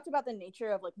always talked about the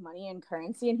nature of like money and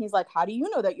currency, and he's like, how do you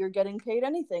know that you're getting paid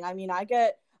anything? I mean, I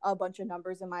get a bunch of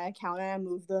numbers in my account and I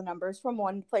move the numbers from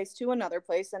one place to another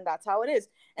place, and that's how it is.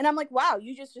 And I'm like, wow,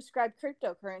 you just described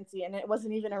cryptocurrency and it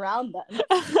wasn't even around then.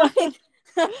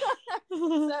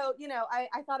 So, you know,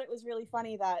 I thought it was really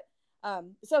funny that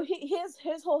so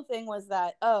his whole thing was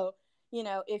that, oh, you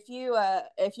know, if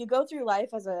you go through life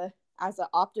as an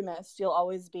optimist, you'll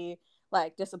always be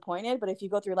like disappointed, but if you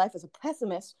go through life as a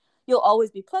pessimist, you'll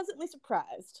always be pleasantly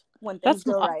surprised when things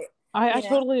go right. I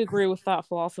totally agree with that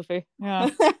philosophy. Yeah.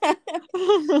 I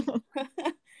don't know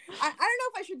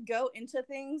if I should go into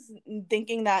things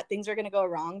thinking that things are going to go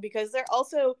wrong, because there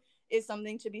also is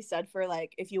something to be said for,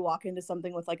 like, if you walk into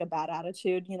something with like a bad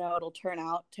attitude, you know, it'll turn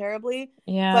out terribly.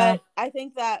 Yeah. But I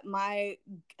think that my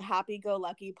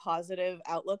happy-go-lucky positive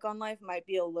outlook on life might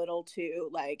be a little too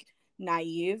like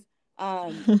naive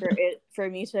for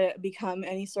me to become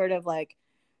any sort of like,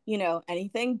 you know,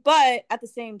 anything. But at the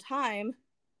same time,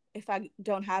 if I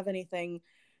don't have anything,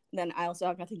 then I also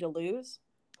have nothing to lose.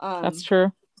 That's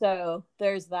true. So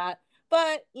there's that.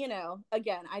 But, you know,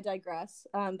 again, I digress.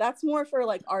 That's more for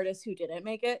like artists who didn't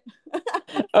make it.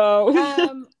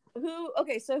 Oh.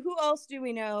 So who else do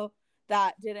we know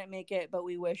that didn't make it but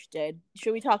we wish did?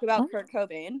 Should we talk about Kurt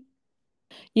Cobain?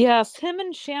 Yes, him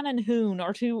and Shannon Hoon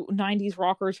are two 90s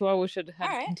rockers who I wish had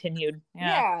continued.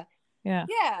 Yeah.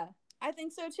 I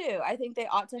think so too. I think they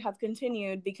ought to have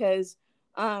continued, because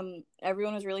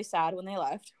everyone was really sad when they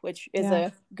left, which is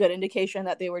a good indication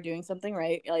that they were doing something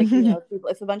right. Like, you know,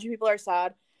 if a bunch of people are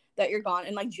sad that you're gone,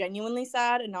 and like genuinely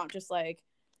sad and not just like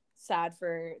sad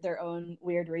for their own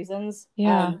weird reasons,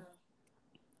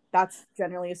 that's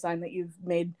generally a sign that you've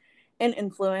made an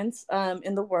influence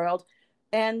in the world.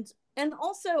 And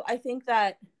also I think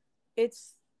that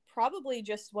it's probably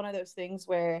just one of those things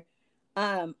where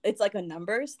it's like a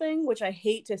numbers thing, which I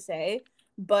hate to say,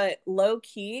 but low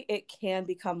key it can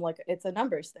become like it's a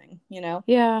numbers thing, you know?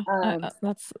 Yeah.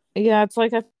 It's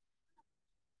like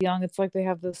young, it's like they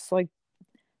have this like,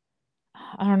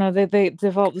 I don't know, they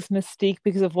develop this mystique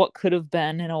because of what could have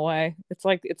been, in a way. It's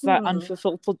like it's that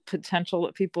unfulfilled potential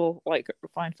that people like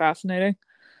find fascinating.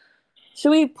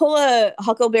 Should we pull a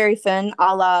Huckleberry Finn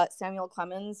a la Samuel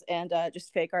Clemens and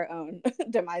just fake our own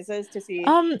demises to see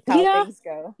how things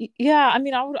go? Yeah, I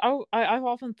mean, I've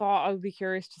often thought I would be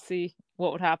curious to see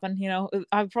what would happen. You know,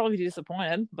 I'd probably be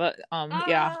disappointed, but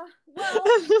yeah. Well,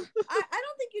 I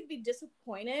don't think you'd be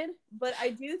disappointed, but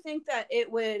I do think that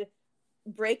it would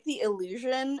break the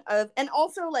illusion of, and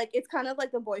also like it's kind of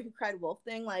like the Boy Who Cried Wolf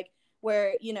thing, like,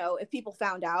 where, you know, if people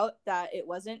found out that it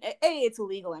wasn't, A, it's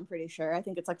illegal, I'm pretty sure. I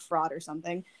think it's like fraud or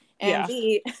something. And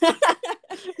B,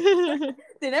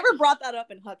 they never brought that up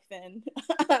in Huck Finn.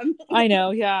 I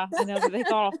know, but they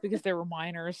got off because they were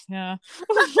minors. Yeah.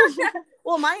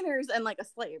 Well, minors and like a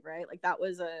slave, right? Like that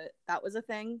was a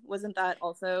thing. Wasn't that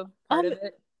also part of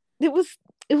it? It was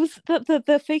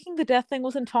the faking the death thing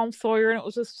wasn't Tom Sawyer, and it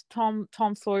was just Tom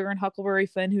Sawyer and Huckleberry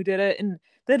Finn who did it. And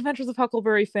the Adventures of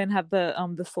Huckleberry Finn had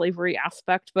the slavery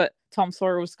aspect, but Tom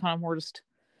Sawyer was kind of more just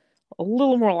a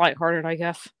little more lighthearted, I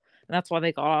guess. And that's why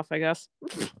they got off, I guess.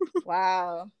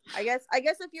 Wow. I guess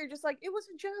if you're just like, it was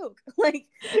a joke, like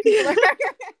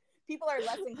people are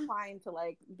less inclined to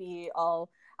like be all,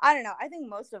 I don't know. I think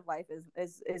most of life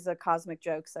is a cosmic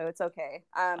joke, so it's okay.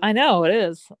 I know it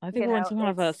is. I think we're in some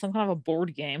kind of a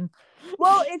board game.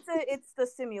 Well, it's the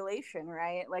simulation,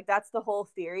 right? Like that's the whole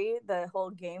theory. The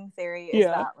whole game theory is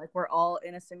that like we're all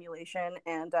in a simulation,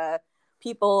 and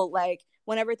people, like,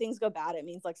 whenever things go bad, it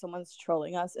means like someone's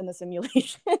trolling us in the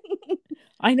simulation.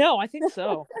 I know. I think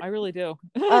so. I really do.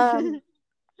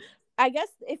 I guess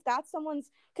if that's someone's,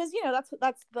 because you know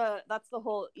that's the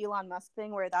whole Elon Musk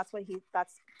thing, where that's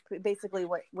basically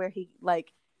where he,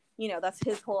 like, you know, that's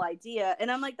his whole idea, and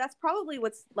I'm like, that's probably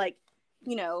what's like,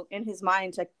 you know, in his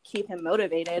mind to keep him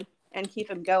motivated and keep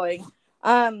him going.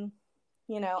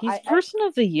 You know, he's person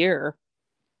of the year.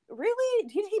 Really?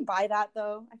 Did he buy that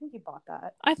though? I think he bought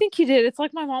that. I think he did. It's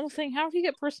like my mom was saying, how did he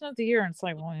get person of the year? And it's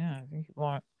like, well, yeah, I think he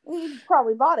bought it. He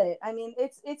probably bought it. I mean,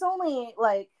 it's only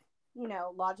like, you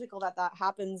know, logical that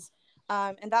happens.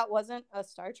 And that wasn't a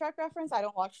Star Trek reference. I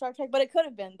don't watch Star Trek, but it could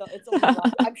have been. It's only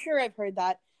I'm sure I've heard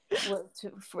that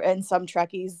in some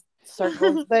Trekkies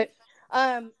circles. But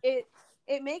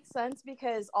it makes sense,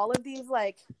 because all of these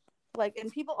like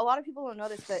and a lot of people don't know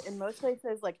this, but in most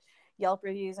places like Yelp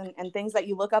reviews and things that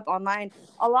you look up online,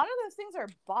 a lot of those things are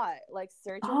bought, like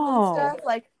search engine stuff.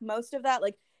 Like most of that,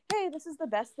 like, hey, this is the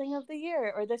best thing of the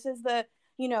year, or this is the,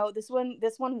 you know, this one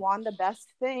won the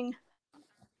best thing.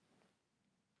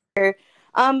 No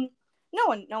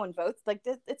one votes. Like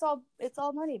it's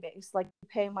all money based. Like you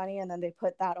pay money and then they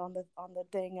put that on the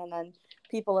thing, and then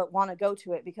people want to go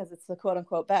to it because it's the quote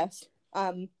unquote best.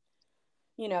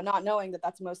 You not knowing that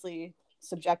that's mostly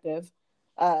subjective,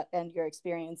 and your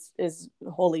experience is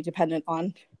wholly dependent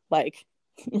on like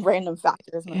random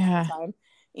factors most of the time.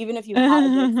 Even if you had a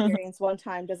good experience one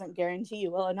time doesn't guarantee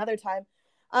you will another time.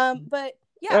 But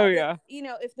yeah,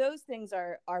 if those things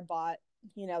are bought,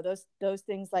 those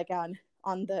things like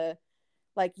on the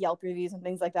like Yelp reviews and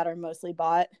things like that are mostly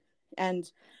bought, and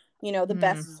the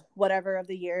best whatever of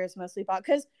the year is mostly bought.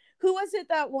 Because who was it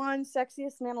that won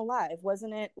Sexiest Man Alive?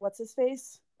 Wasn't it what's his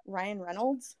face, Ryan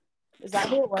Reynolds? Is that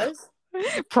who it was?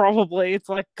 Probably. It's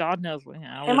like God knows.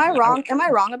 Am I wrong? Am I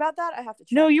wrong about that? I have to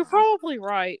check. No, you're probably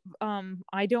right.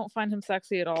 I don't find him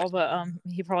sexy at all, but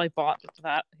he probably bought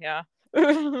that. Yeah.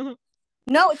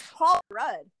 No, it's Paul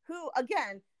Rudd, who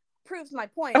again proves my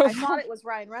point. I thought it was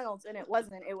Ryan Reynolds, and it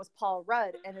wasn't. It was Paul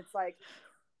Rudd, and it's like,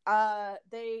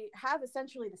 they have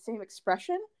essentially the same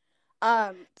expression.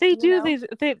 They do.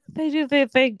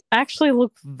 They actually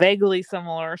look vaguely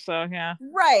similar. So yeah.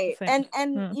 Right, and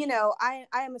I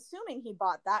am assuming he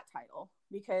bought that title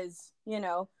because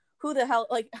who the hell,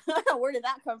 like, where did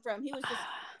that come from? He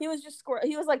was just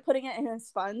like putting it in his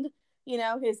fund,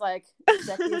 his like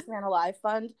Sexiest Man Alive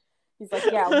fund. He's like,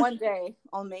 yeah, one day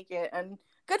I'll make it, and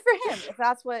good for him. If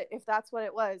that's what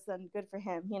it was, then good for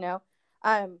him.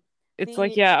 It's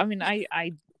like, yeah. I mean,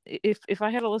 I if I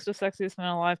had a list of Sexiest Men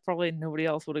Alive, probably nobody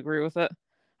else would agree with it.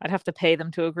 I'd have to pay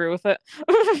them to agree with it.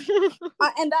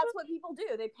 And that's what people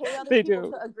do. They pay other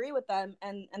people to agree with them,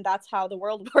 and that's how the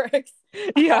world works.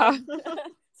 Yeah.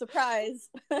 Surprise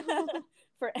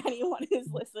for anyone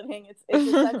who's listening. It's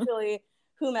essentially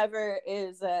whomever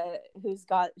is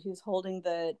who's holding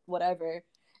the whatever.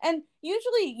 And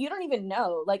usually you don't even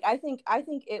know. Like I think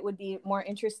it would be more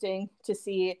interesting to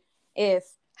see if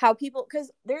how people,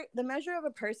 because the measure of a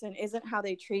person isn't how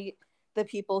they treat the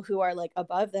people who are like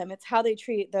above them. It's how they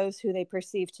treat those who they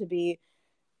perceive to be,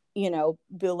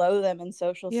 below them in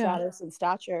social status and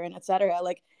stature and etc.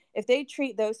 Like if they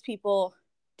treat those people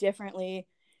differently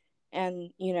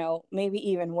and, maybe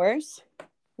even worse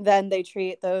than they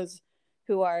treat those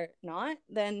who are not,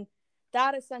 then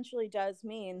that essentially does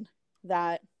mean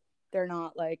that they're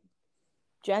not like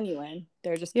genuine.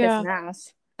 They're just kissing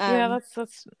ass.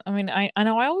 That's I mean, I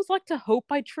know I always like to hope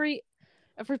I treat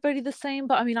everybody the same,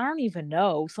 but I mean, I don't even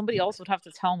know. Somebody else would have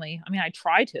to tell me. I mean, I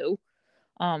try to.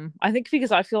 I think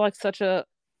because I feel like such a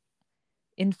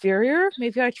inferior,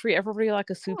 maybe I treat everybody like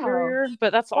a superior,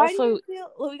 but that's why also...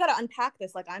 we got to unpack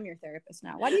this like I'm your therapist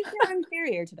now. Why do you feel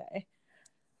inferior today?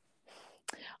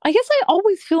 I guess I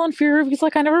always feel inferior because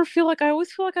like I always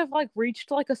feel like I've like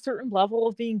reached like a certain level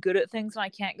of being good at things and I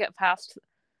can't get past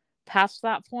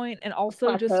that point. And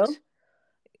also just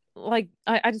like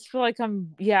I just feel like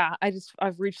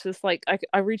I've reached this, like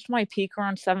I reached my peak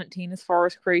around 17 as far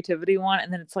as creativity went,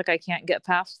 and then it's like I can't get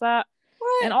past that.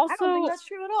 What? And also, I don't think that's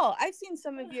true at all. I've seen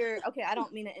some of your... Okay, I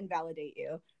don't mean to invalidate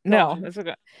you. No, it's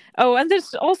okay. Oh, and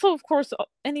there's also, of course,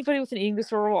 anybody with an eating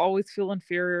disorder will always feel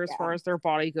inferior as far as their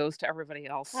body goes to everybody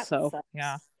else. That sucks.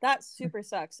 Yeah, that super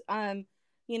sucks. And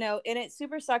it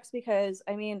super sucks because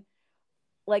I mean,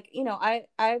 like,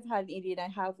 I've had an ED and I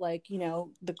have like,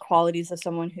 the qualities of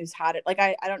someone who's had it. Like,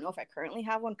 I don't know if I currently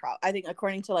have one. I think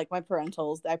according to like my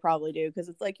parentals, I probably do, because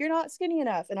it's like, you're not skinny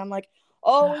enough. And I'm like,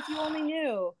 oh, if you only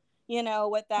knew,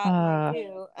 what that might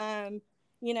do.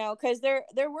 Because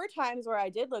there were times where I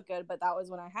did look good, but that was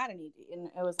when I had an ED and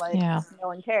it was like, no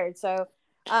one cared. So,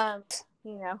 and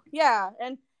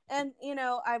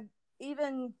I've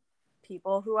even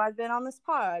people who I've been on this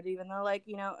pod, even though like,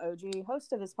 OG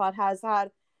host of this pod has had,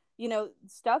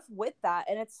 stuff with that.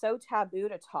 And it's so taboo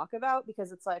to talk about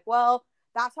because it's like, well,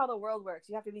 that's how the world works.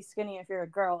 You have to be skinny if you're a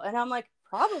girl. And I'm like,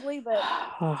 probably, but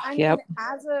I mean,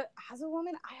 as a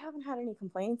woman, I haven't had any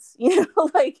complaints,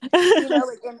 like,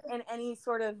 like in any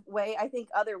sort of way. I think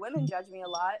other women judge me a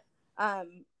lot.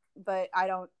 But I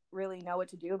don't really know what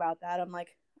to do about that. I'm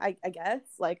like, I guess,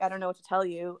 like, I don't know what to tell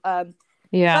you. But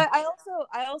I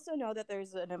also know that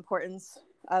there's an importance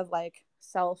of like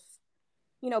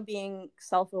being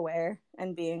self-aware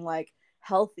and being like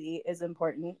healthy is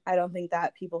important. I don't think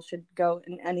that people should go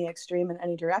in any extreme in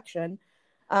any direction.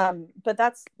 But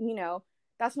that's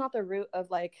not the root of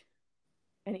like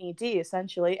an ED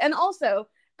essentially. And also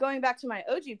going back to my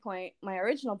OG point, my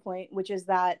original point, which is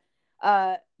that,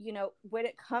 when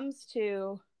it comes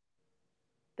to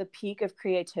the peak of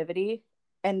creativity,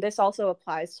 and this also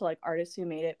applies to like artists who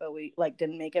made it, but we like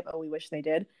didn't make it, but we wish they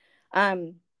did.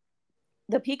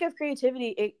 The peak of creativity,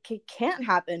 it can't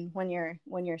happen when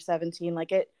you're 17.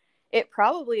 Like it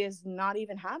probably has not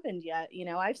even happened yet.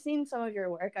 I've seen some of your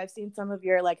work. I've seen some of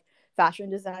your like fashion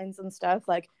designs and stuff.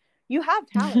 Like you have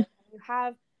talent. You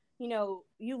have,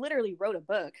 you literally wrote a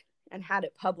book and had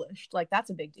it published. Like, that's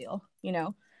a big deal, you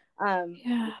know.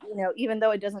 Yeah. You know, even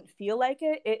though it doesn't feel like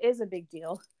it, it is a big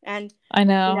deal. And I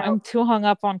know. you know, I'm too hung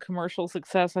up on commercial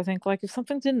success. I think, like, if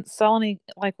something didn't sell any,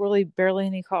 like, really barely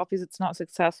any copies, it's not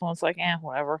successful. It's like,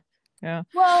 whatever. Yeah.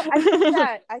 well,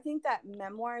 I think that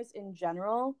memoirs in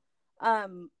general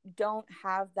don't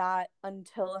have that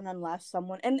until and unless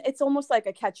someone, and it's almost like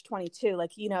a catch-22.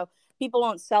 Like, you know, people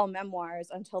don't sell memoirs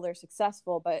until they're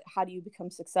successful, but how do you become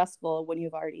successful when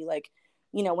you've already, like,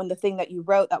 you know, when the thing that you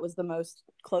wrote that was the most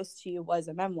close to you was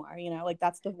a memoir, you know, like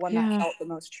that's the one that felt the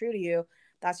most true to you.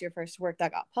 That's your first work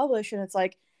that got published. And it's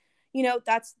like, you know,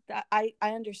 that's that I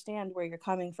understand where you're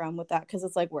coming from with that, because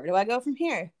it's like, where do I go from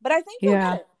here? But I think you'll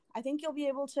get it. I think you'll be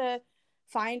able to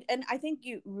find, and I think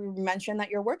you mentioned that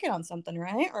you're working on something,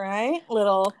 right?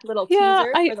 Little yeah,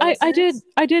 teaser for the listeners.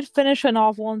 I did finish a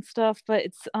novel and stuff, but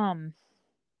it's I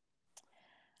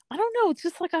don't know, it's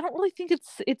just like I don't really think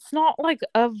it's not like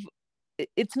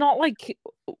it's not like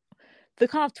the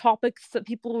kind of topics that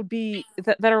people would be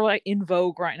that are like in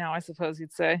vogue right now, I suppose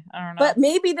you'd say. I don't know. But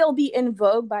maybe they'll be in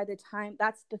vogue by the time,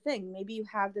 that's the thing. Maybe you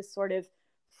have this sort of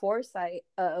foresight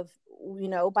of, you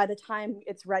know, by the time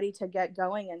it's ready to get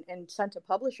going and sent to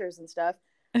publishers and stuff,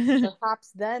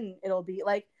 perhaps then it'll be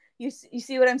like, you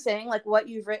see what I'm saying? Like, what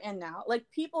you've written now, like,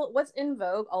 people, what's in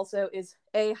vogue also is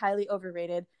A, highly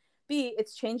overrated, B,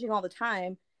 it's changing all the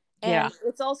time, and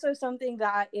it's also something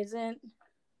that isn't,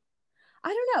 I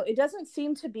don't know, it doesn't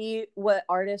seem to be what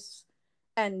artists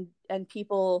and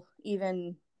people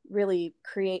even really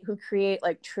create, who create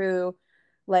like true,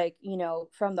 like, you know,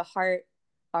 from the heart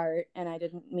art, and I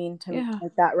didn't mean to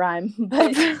make that rhyme,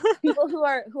 but people who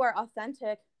are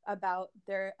authentic about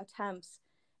their attempts,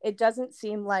 it doesn't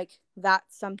seem like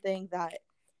that's something that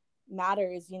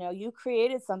matters. You know, you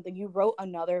created something, you wrote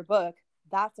another book,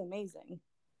 that's amazing,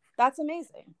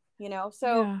 you know.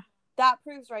 So that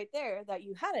proves right there that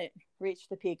you hadn't reached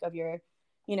the peak of your,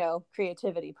 you know,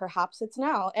 creativity. Perhaps it's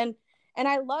now. And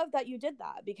I love that you did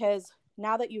that, because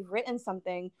now that you've written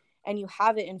something and you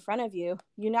have it in front of you,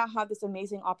 you now have this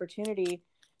amazing opportunity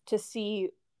to see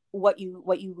what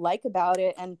you like about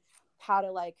it and how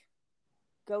to like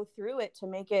go through it to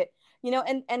make it, you know.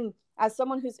 And as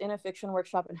someone who's in a fiction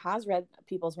workshop and has read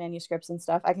people's manuscripts and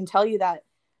stuff, I can tell you that,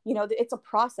 you know, it's a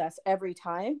process every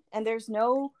time, and there's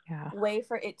no way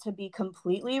for it to be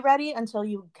completely ready until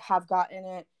you have gotten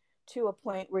it to a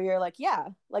point where you're like,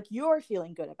 like you're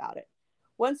feeling good about it.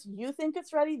 Once you think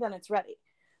it's ready, then it's ready.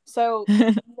 So,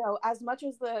 you know, as much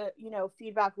as the, you know,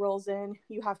 feedback rolls in,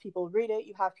 you have people read it,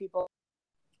 you have people,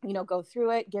 you know, go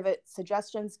through it, give it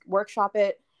suggestions, workshop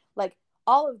it, like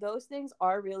all of those things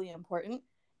are really important.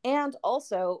 And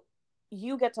also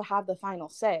you get to have the final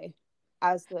say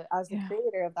as the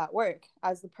creator of that work,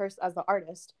 as the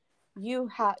artist. You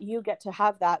get to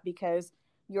have that because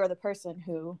you're the person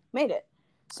who made it.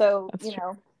 So that's you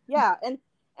know true.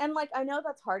 And like, I know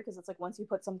that's hard, because it's like, once you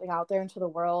put something out there into the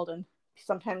world, and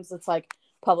sometimes it's like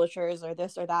publishers or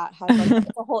this or that has like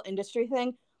it's a whole industry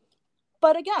thing.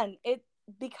 But again,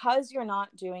 because you're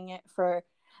not doing it for,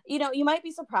 you know, you might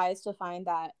be surprised to find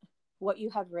that what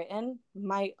you have written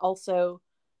might also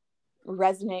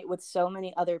resonate with so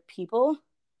many other people,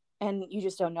 and you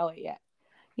just don't know it yet.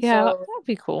 So, that'd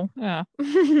be cool. I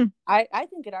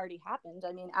think it already happened.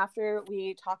 I mean, after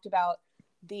we talked about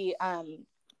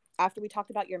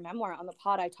your memoir on the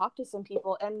pod, I talked to some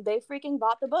people and they freaking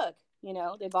bought the book. You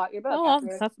know, they bought your book.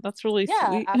 Oh, that's really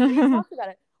sweet. After you talked about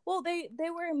it. Well, they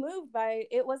were moved by,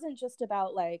 it wasn't just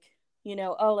about like, you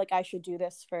know, oh, like I should do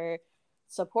this for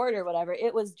support or whatever.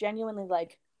 It was genuinely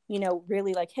like, you know,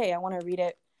 really like, hey, I want to read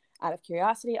it out of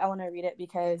curiosity. I want to read it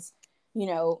because, you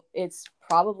know, it's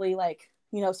probably like,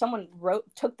 you know, someone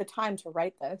took the time to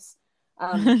write this.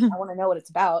 I want to know what it's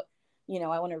about. You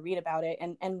know, I want to read about it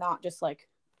and not just like,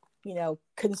 you know,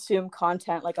 consume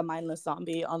content like a mindless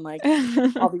zombie on like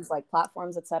all these like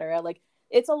platforms, etc. Like,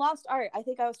 it's a lost art. I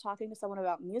think I was talking to someone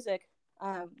about music,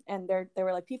 and they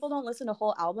were like, people don't listen to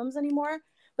whole albums anymore,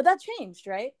 but that changed,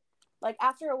 right? Like,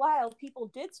 after a while, people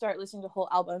did start listening to whole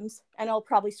albums, and it'll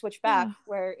probably switch back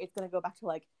where it's going to go back to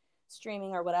like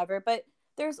streaming or whatever. But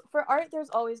for art, there's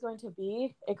always going to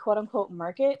be a quote unquote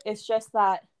market. It's just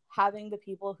that having the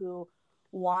people who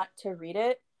want to read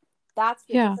it, that's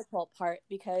the difficult part,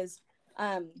 because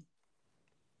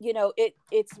you know,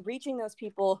 it's reaching those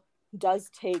people does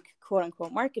take quote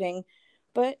unquote marketing,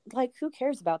 but like, who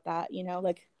cares about that? You know,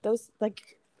 like those, like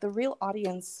the real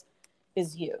audience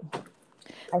is you,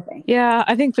 I think.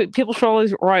 I think that people should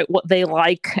always write what they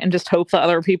like and just hope that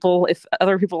if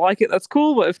other people like it, that's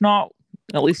cool, but if not,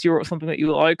 at least you wrote something that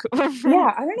you like. I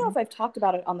don't know if I've talked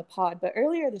about it on the pod, but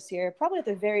earlier this year, probably at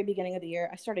the very beginning of the year,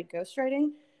 I started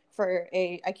ghostwriting for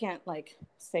I can't like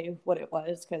say what it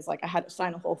was because like I had to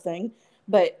sign a whole thing,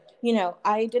 but you know,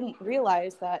 I didn't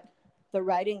realize that the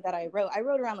writing that I wrote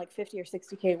around like 50 or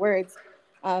 60K words.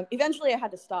 Eventually I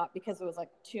had to stop because it was like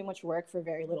too much work for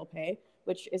very little pay,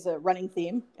 which is a running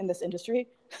theme in this industry.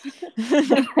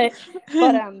 But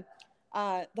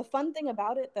the fun thing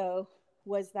about it though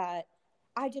was that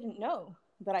I didn't know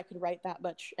that I could write that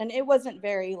much, and it wasn't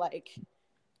very like,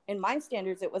 in my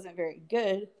standards, it wasn't very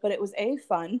good, but it was A,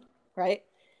 fun, right?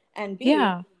 And B,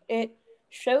 it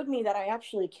showed me that I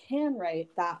actually can write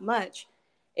that much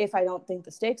if I don't think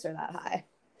the stakes are that high.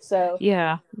 So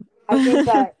yeah, I think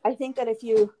that if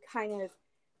you kind of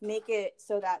make it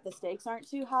so that the stakes aren't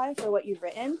too high for what you've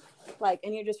written, like,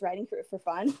 and you're just writing for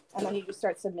fun, and then you just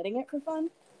start submitting it for fun,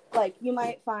 like, you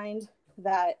might find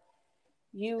that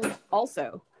you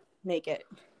also make it,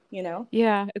 you know?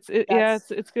 Yeah, it's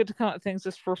good to come up with things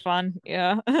just for fun.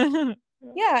 Yeah.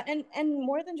 Yeah, and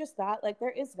more than just that, like,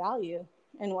 there is value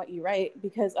in what you write,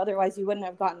 because otherwise you wouldn't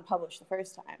have gotten published the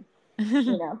first time.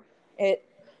 You know, it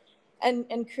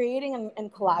and creating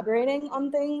and collaborating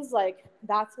on things, like,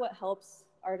 that's what helps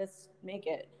artists make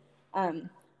it. And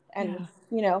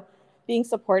you know, being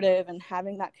supportive and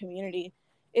having that community,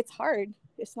 it's hard.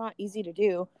 It's not easy to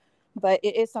do, but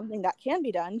it is something that can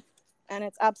be done, and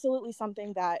it's absolutely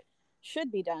something that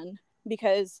should be done,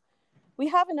 because we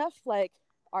have enough like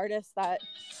artists that,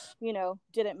 you know,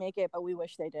 didn't make it but we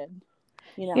wish they did,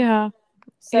 you know. Yeah.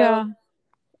 So yeah.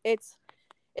 it's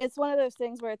one of those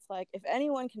things where it's like, if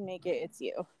anyone can make it, it's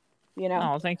you, you know.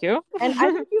 Oh, thank you. And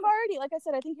I think you've already, like I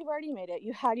said, I think you've already made it.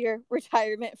 You had your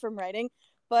retirement from writing,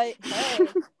 but hey,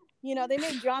 you know, they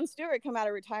made Jon Stewart come out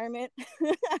of retirement.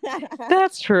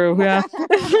 That's true. Yeah.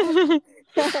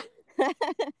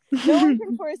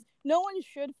 No one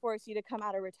should force you to come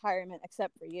out of retirement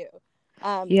except for you.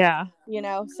 Yeah. You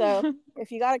know, so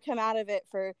if you got to come out of it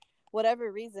for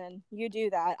whatever reason, you do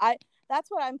that. That's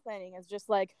what I'm planning, is just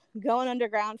like going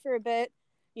underground for a bit,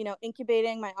 you know,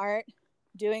 incubating my art,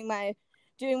 doing my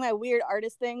weird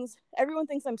artist things. Everyone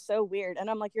thinks I'm so weird, and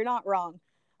I'm like, you're not wrong.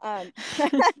 I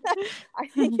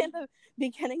think in the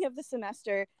beginning of the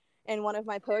semester, in one of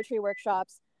my poetry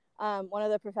workshops, one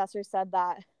of the professors said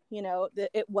that, you know,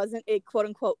 that it wasn't a quote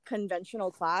unquote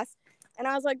conventional class. And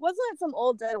I was like, wasn't it some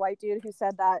old dead white dude who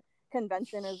said that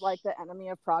convention is like the enemy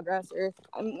of progress? Or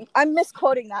I'm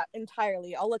misquoting that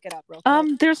entirely. I'll look it up real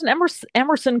quick. There's an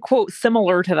Emerson quote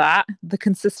similar to that,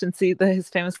 his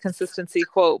famous consistency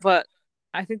quote, but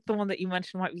I think the one that you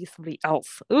mentioned might be somebody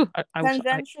else. Ooh,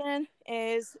 convention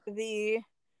is the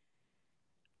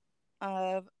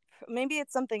maybe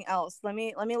it's something else. Let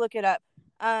me look it up.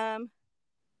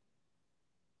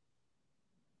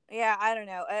 Yeah, I don't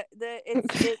know.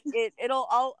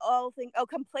 I'll think. Oh,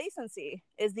 complacency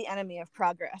is the enemy of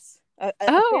progress.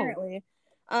 Apparently,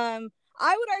 I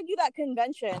would argue that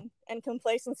convention and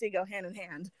complacency go hand in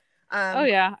hand.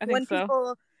 I think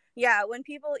so. When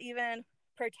people even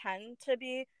pretend to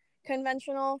be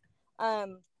conventional,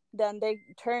 then they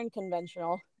turn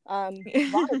conventional.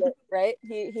 Vonnegut, right?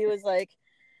 He was like,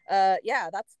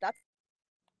 that's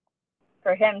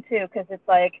for him too, because it's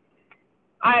like,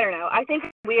 I don't know. I think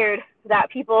it's weird that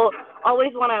people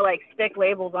always want to like stick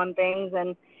labels on things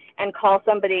and call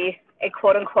somebody a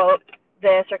quote unquote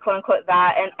this or quote unquote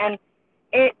that. And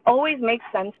it always makes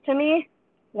sense to me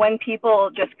when people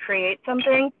just create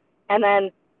something and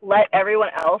then let everyone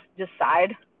else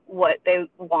decide what they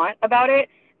want about it.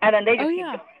 And then they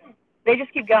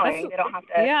just keep going. They don't have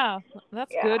to. Yeah,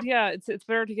 that's good. Yeah, it's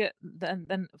better to get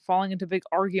than falling into big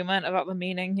argument about the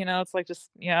meaning. You know, it's like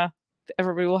just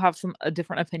everybody will have a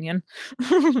different opinion.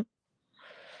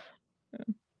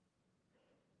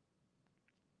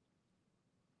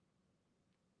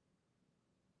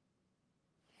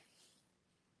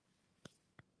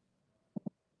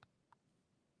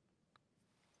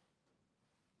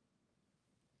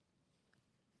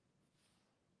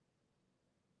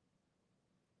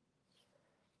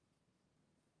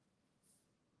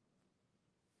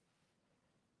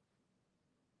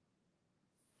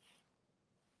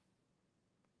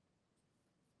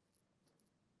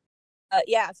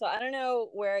 So I don't know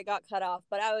where I got cut off,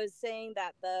 but I was saying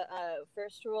that the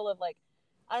first rule of like,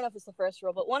 I don't know if it's the first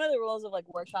rule, but one of the rules of like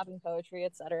workshopping poetry,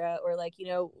 etc., or like, you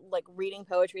know, like reading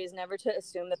poetry, is never to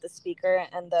assume that the speaker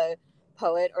and the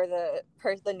poet or the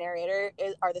narrator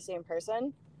are the same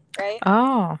person, right?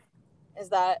 Oh, is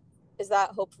that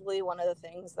hopefully one of the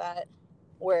things that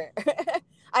we're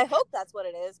I hope that's what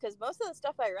it is, because most of the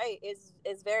stuff I write is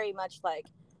very much like,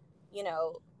 you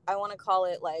know, I want to call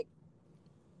it like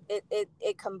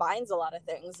it combines a lot of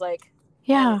things, like,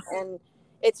 and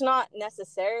it's not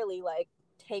necessarily like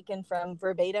taken from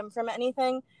verbatim from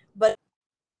anything, but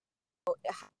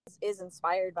is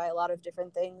inspired by a lot of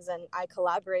different things, and I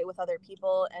collaborate with other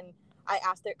people, and I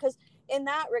ask their, because in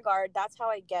that regard, that's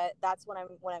how that's when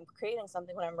I'm creating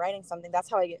something, when I'm writing something, that's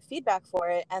how I get feedback for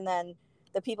it. And then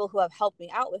the people who have helped me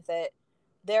out with it,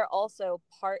 they're also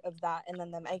part of that, and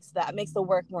then that makes the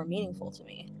work more meaningful to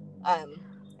me.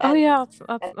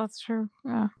 That's true.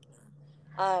 Yeah.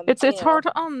 It's hard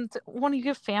when you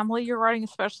give family you're writing,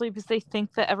 especially because they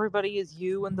think that everybody is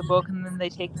you in the book, and then they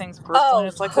take things personally.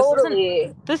 It's like,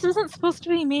 totally. This isn't supposed to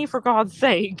be me, for God's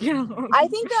sake. I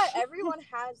think that everyone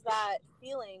has that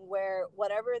feeling where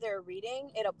whatever they're reading,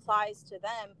 it applies to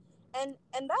them, and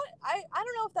that I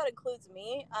don't know if that includes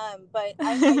me, but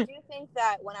I do think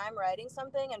that when I'm writing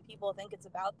something and people think it's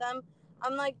about them,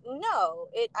 I'm like, no,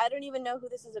 I don't even know who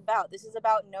this is about. This is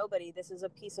about nobody. This is a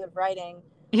piece of writing,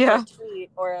 or a tweet,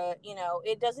 or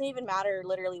it doesn't even matter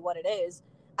literally what it is,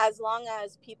 as long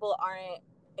as people aren't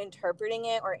interpreting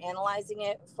it or analyzing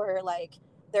it for like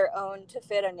their own, to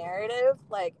fit a narrative,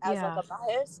 like as like a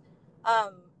bias. I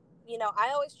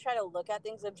always try to look at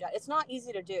things it's not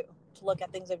easy to look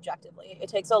at things objectively. It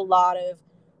takes a lot of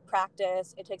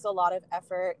practice, it takes a lot of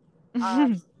effort,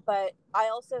 but I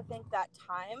also think that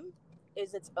time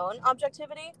is its own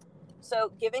objectivity.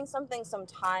 So giving something some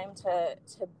time to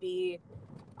be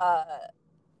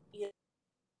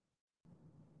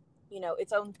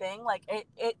its own thing, like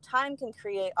time can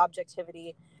create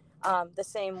objectivity the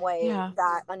same way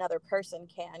that another person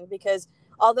can, because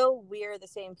although we're the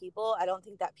same people, I don't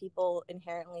think that people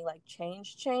inherently like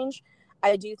change.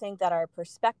 I do think that our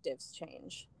perspectives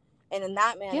change, and in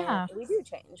that manner we do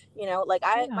change.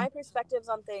 My perspectives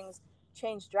on things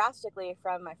changed drastically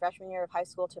from my freshman year of high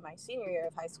school to my senior year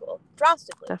of high school.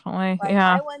 Drastically. Definitely.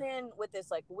 I went in with this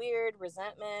like weird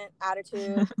resentment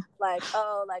attitude,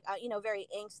 very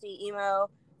angsty emo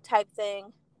type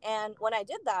thing. And when I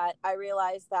did that, I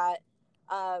realized that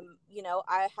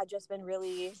I had just been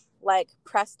really like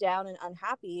pressed down and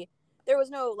unhappy. There was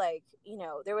no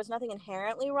there was nothing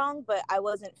inherently wrong, but I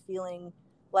wasn't feeling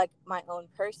like my own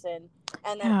person.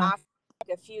 And then after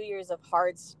a few years of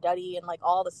hard study and like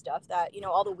all the stuff that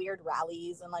all the weird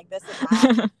rallies and like this and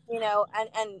that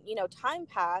and time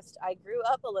passed, I grew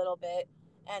up a little bit,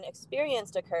 and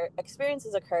experiences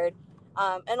occurred,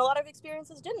 and a lot of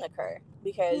experiences didn't occur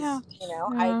because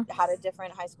I had a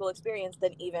different high school experience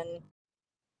than even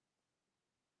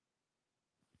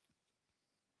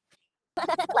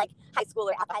like high school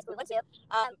or after high school we went to,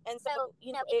 and so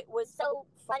it was so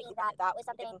funny that was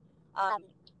something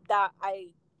that I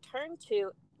turned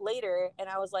to later, and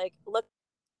I was like, look,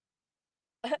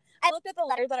 I looked at the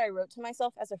letter that I wrote to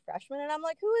myself as a freshman, and I'm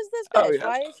like, who is this bitch?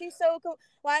 Why is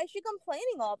she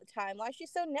complaining all the time? Why is she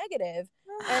so negative?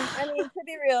 And I mean, to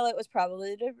be real, it was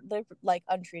probably the like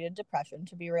untreated depression,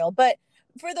 to be real. But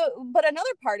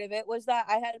another part of it was that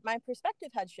my perspective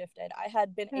had shifted. I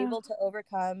had been able to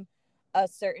overcome a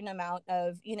certain amount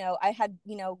of, I had,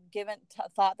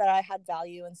 thought that I had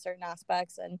value in certain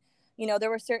aspects. And,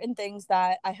 there were certain things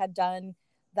that I had done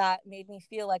that made me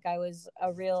feel like I was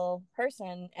a real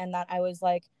person, and that I was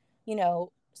like,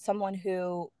 someone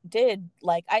who did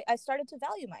like, I started to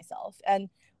value myself. And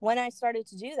when I started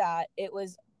to do that, it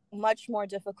was much more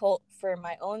difficult for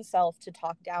my own self to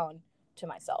talk down to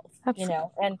myself,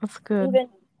 and that's good.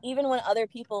 Even when other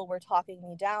people were talking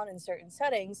me down in certain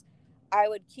settings, I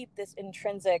would keep this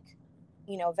intrinsic,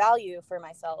 value for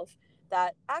myself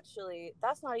that actually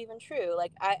that's not even true.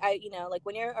 Like I like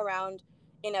when you're around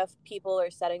enough people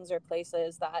or settings or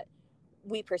places that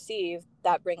we perceive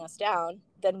that bring us down,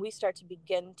 then we start to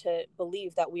begin to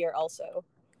believe that we are also,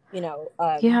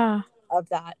 of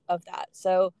that.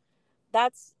 So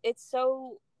it's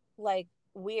so like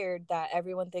weird that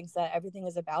everyone thinks that everything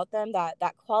is about them.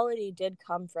 That quality did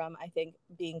come from, I think,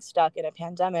 being stuck in a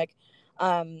pandemic,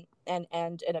 and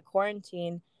in a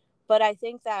quarantine. But I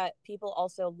think that people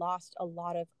also lost a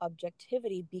lot of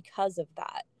objectivity because of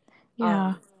that.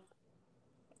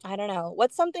 I don't know.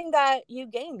 What's something that you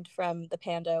gained from the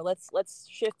Pando? Let's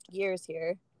shift gears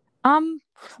here. I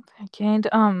gained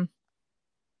I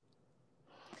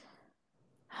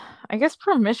guess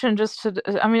permission just to.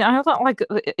 I mean, I thought like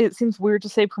it seems weird to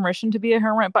say permission to be a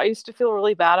hermit, but I used to feel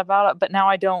really bad about it. But now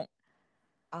I don't.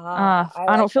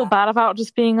 I don't feel bad about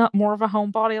just being more of a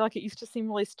homebody. Like it used to seem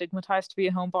really stigmatized to be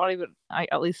a homebody, but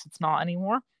at least it's not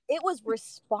anymore. It was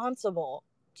responsible.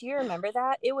 Do you remember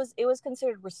that? It was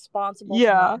considered responsible to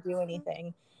not do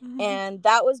anything. And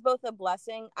that was both a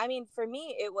blessing. I mean, for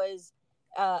me, it was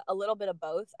a little bit of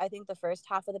both. I think the first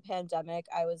half of the pandemic,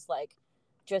 I was like,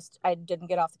 I didn't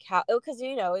get off the couch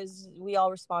because, we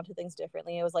all respond to things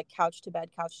differently. It was like couch to bed,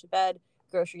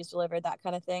 groceries delivered, that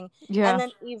kind of thing. Yeah. And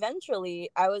then eventually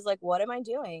I was like, what am I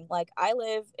doing? Like, I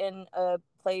live in a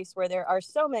place where there are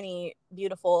so many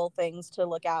beautiful things to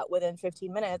look at within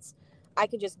 15 minutes. I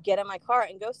could just get in my car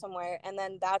and go somewhere. And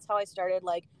then that's how I started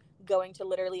like going to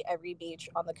literally every beach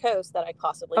on the coast that I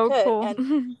possibly could. Cool.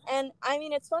 And I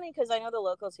mean, it's funny because I know the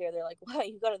locals here, they're like, well,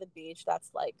 you go to the beach,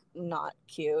 that's like not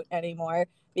cute anymore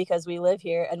because we live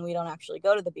here and we don't actually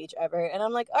go to the beach ever. And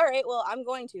I'm like, all right, well, I'm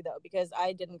going to though, because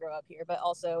I didn't grow up here, but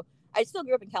also I still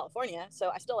grew up in California,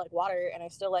 so I still like water and I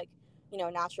still like, you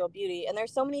know, natural beauty. And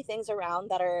there's so many things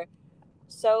around that are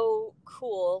so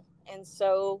cool and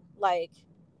so like,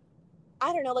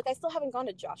 I don't know, like I still haven't gone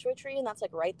to Joshua Tree, and that's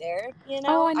like right there, you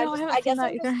know. Oh, I know. I guess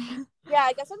I'm either. Yeah,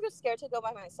 I guess I'm just scared to go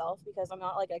by myself because I'm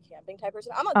not like a camping type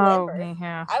person. I'm a glamper.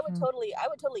 Yeah. I would totally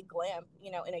glamp,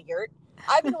 you know, in a yurt.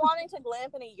 I've been wanting to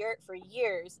glamp in a yurt for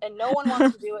years, and no one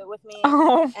wants to do it with me.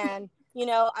 Oh. And you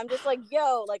know, I'm just like,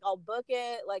 yo, like I'll book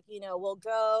it, like, you know, we'll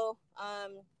go.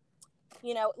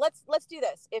 You know, let's do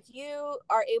this. If you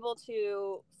are able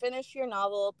to finish your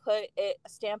novel, put a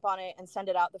stamp on it, and send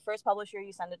it out, the first publisher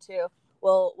you send it to,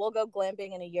 we'll go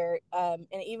glamping in a yurt. And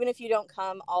even if you don't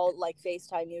come, I'll like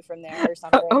FaceTime you from there or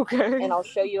something. Okay. And I'll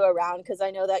show you around, because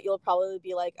I know that you'll probably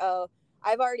be like, oh,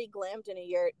 I've already glamped in a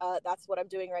yurt. That's what I'm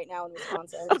doing right now in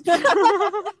Wisconsin.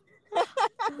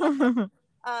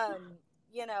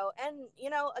 You know, and you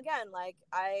know, again, like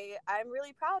I'm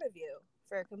really proud of you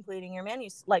for completing your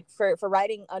manuscript, like for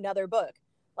writing another book.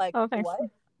 Like, what?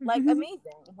 Like, amazing.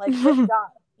 Like, good job.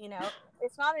 You know,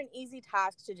 it's not an easy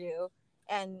task to do,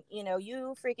 and you know,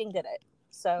 you freaking did it.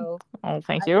 So,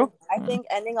 thank you. I think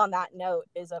ending on that note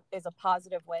is a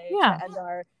positive way to end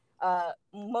our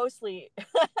mostly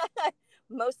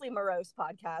morose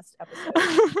podcast episode.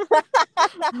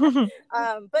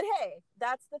 But hey,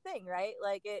 that's the thing, right?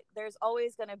 Like, there's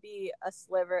always going to be a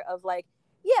sliver of like,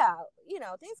 yeah, you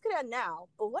know, things could end now,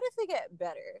 but what if they get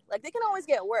better? Like, they can always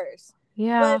get worse.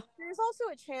 Yeah. But there's also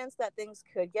a chance that things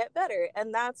could get better,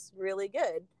 and that's really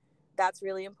good. That's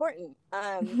really important.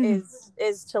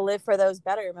 Is to live for those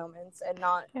better moments and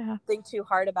not think too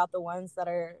hard about the ones that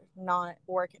are not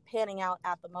panning out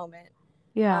at the moment.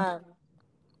 Yeah.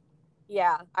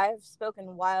 Yeah, I've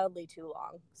spoken wildly too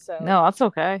long. So no, that's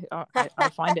okay. I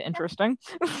find it interesting.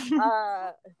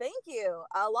 Thank you.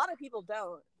 A lot of people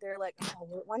don't. They're like,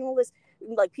 oh, when will this?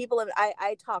 Like, people.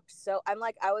 I talked so. I'm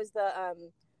like, I was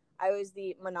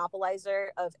the monopolizer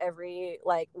of every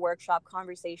like workshop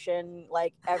conversation,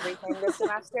 like everything this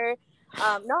semester.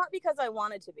 Not because I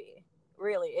wanted to be.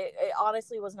 Really, it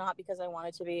honestly was not because I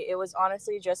wanted to be. It was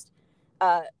honestly just.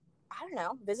 I don't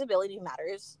know, visibility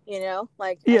matters, you know,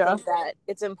 like, I think that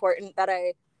it's important that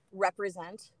I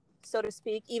represent, so to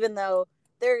speak, even though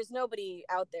there's nobody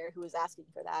out there who is asking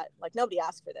for that. Like, nobody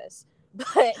asked for this, but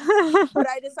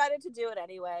I decided to do it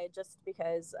anyway, just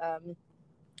because,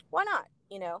 why not,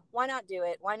 you know, why not do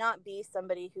it? Why not be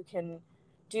somebody who can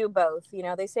do both? You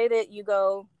know, they say that you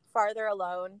go farther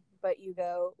alone, but you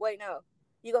go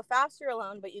faster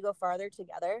alone, but you go farther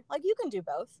together. Like, you can do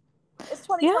both. It's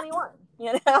 2021,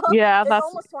 you know? Yeah, it's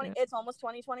almost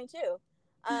 2022.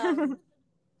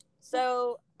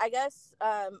 So I guess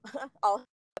I'll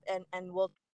and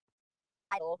we'll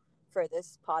title for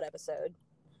this pod episode.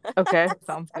 Okay,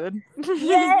 sounds good.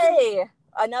 Yay!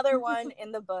 Another one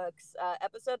in the books.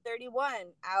 Episode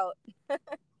 31 out.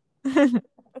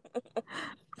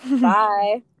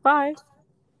 Bye. Bye.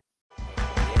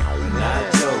 We're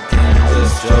not joking,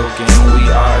 just joking. We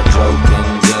are joking.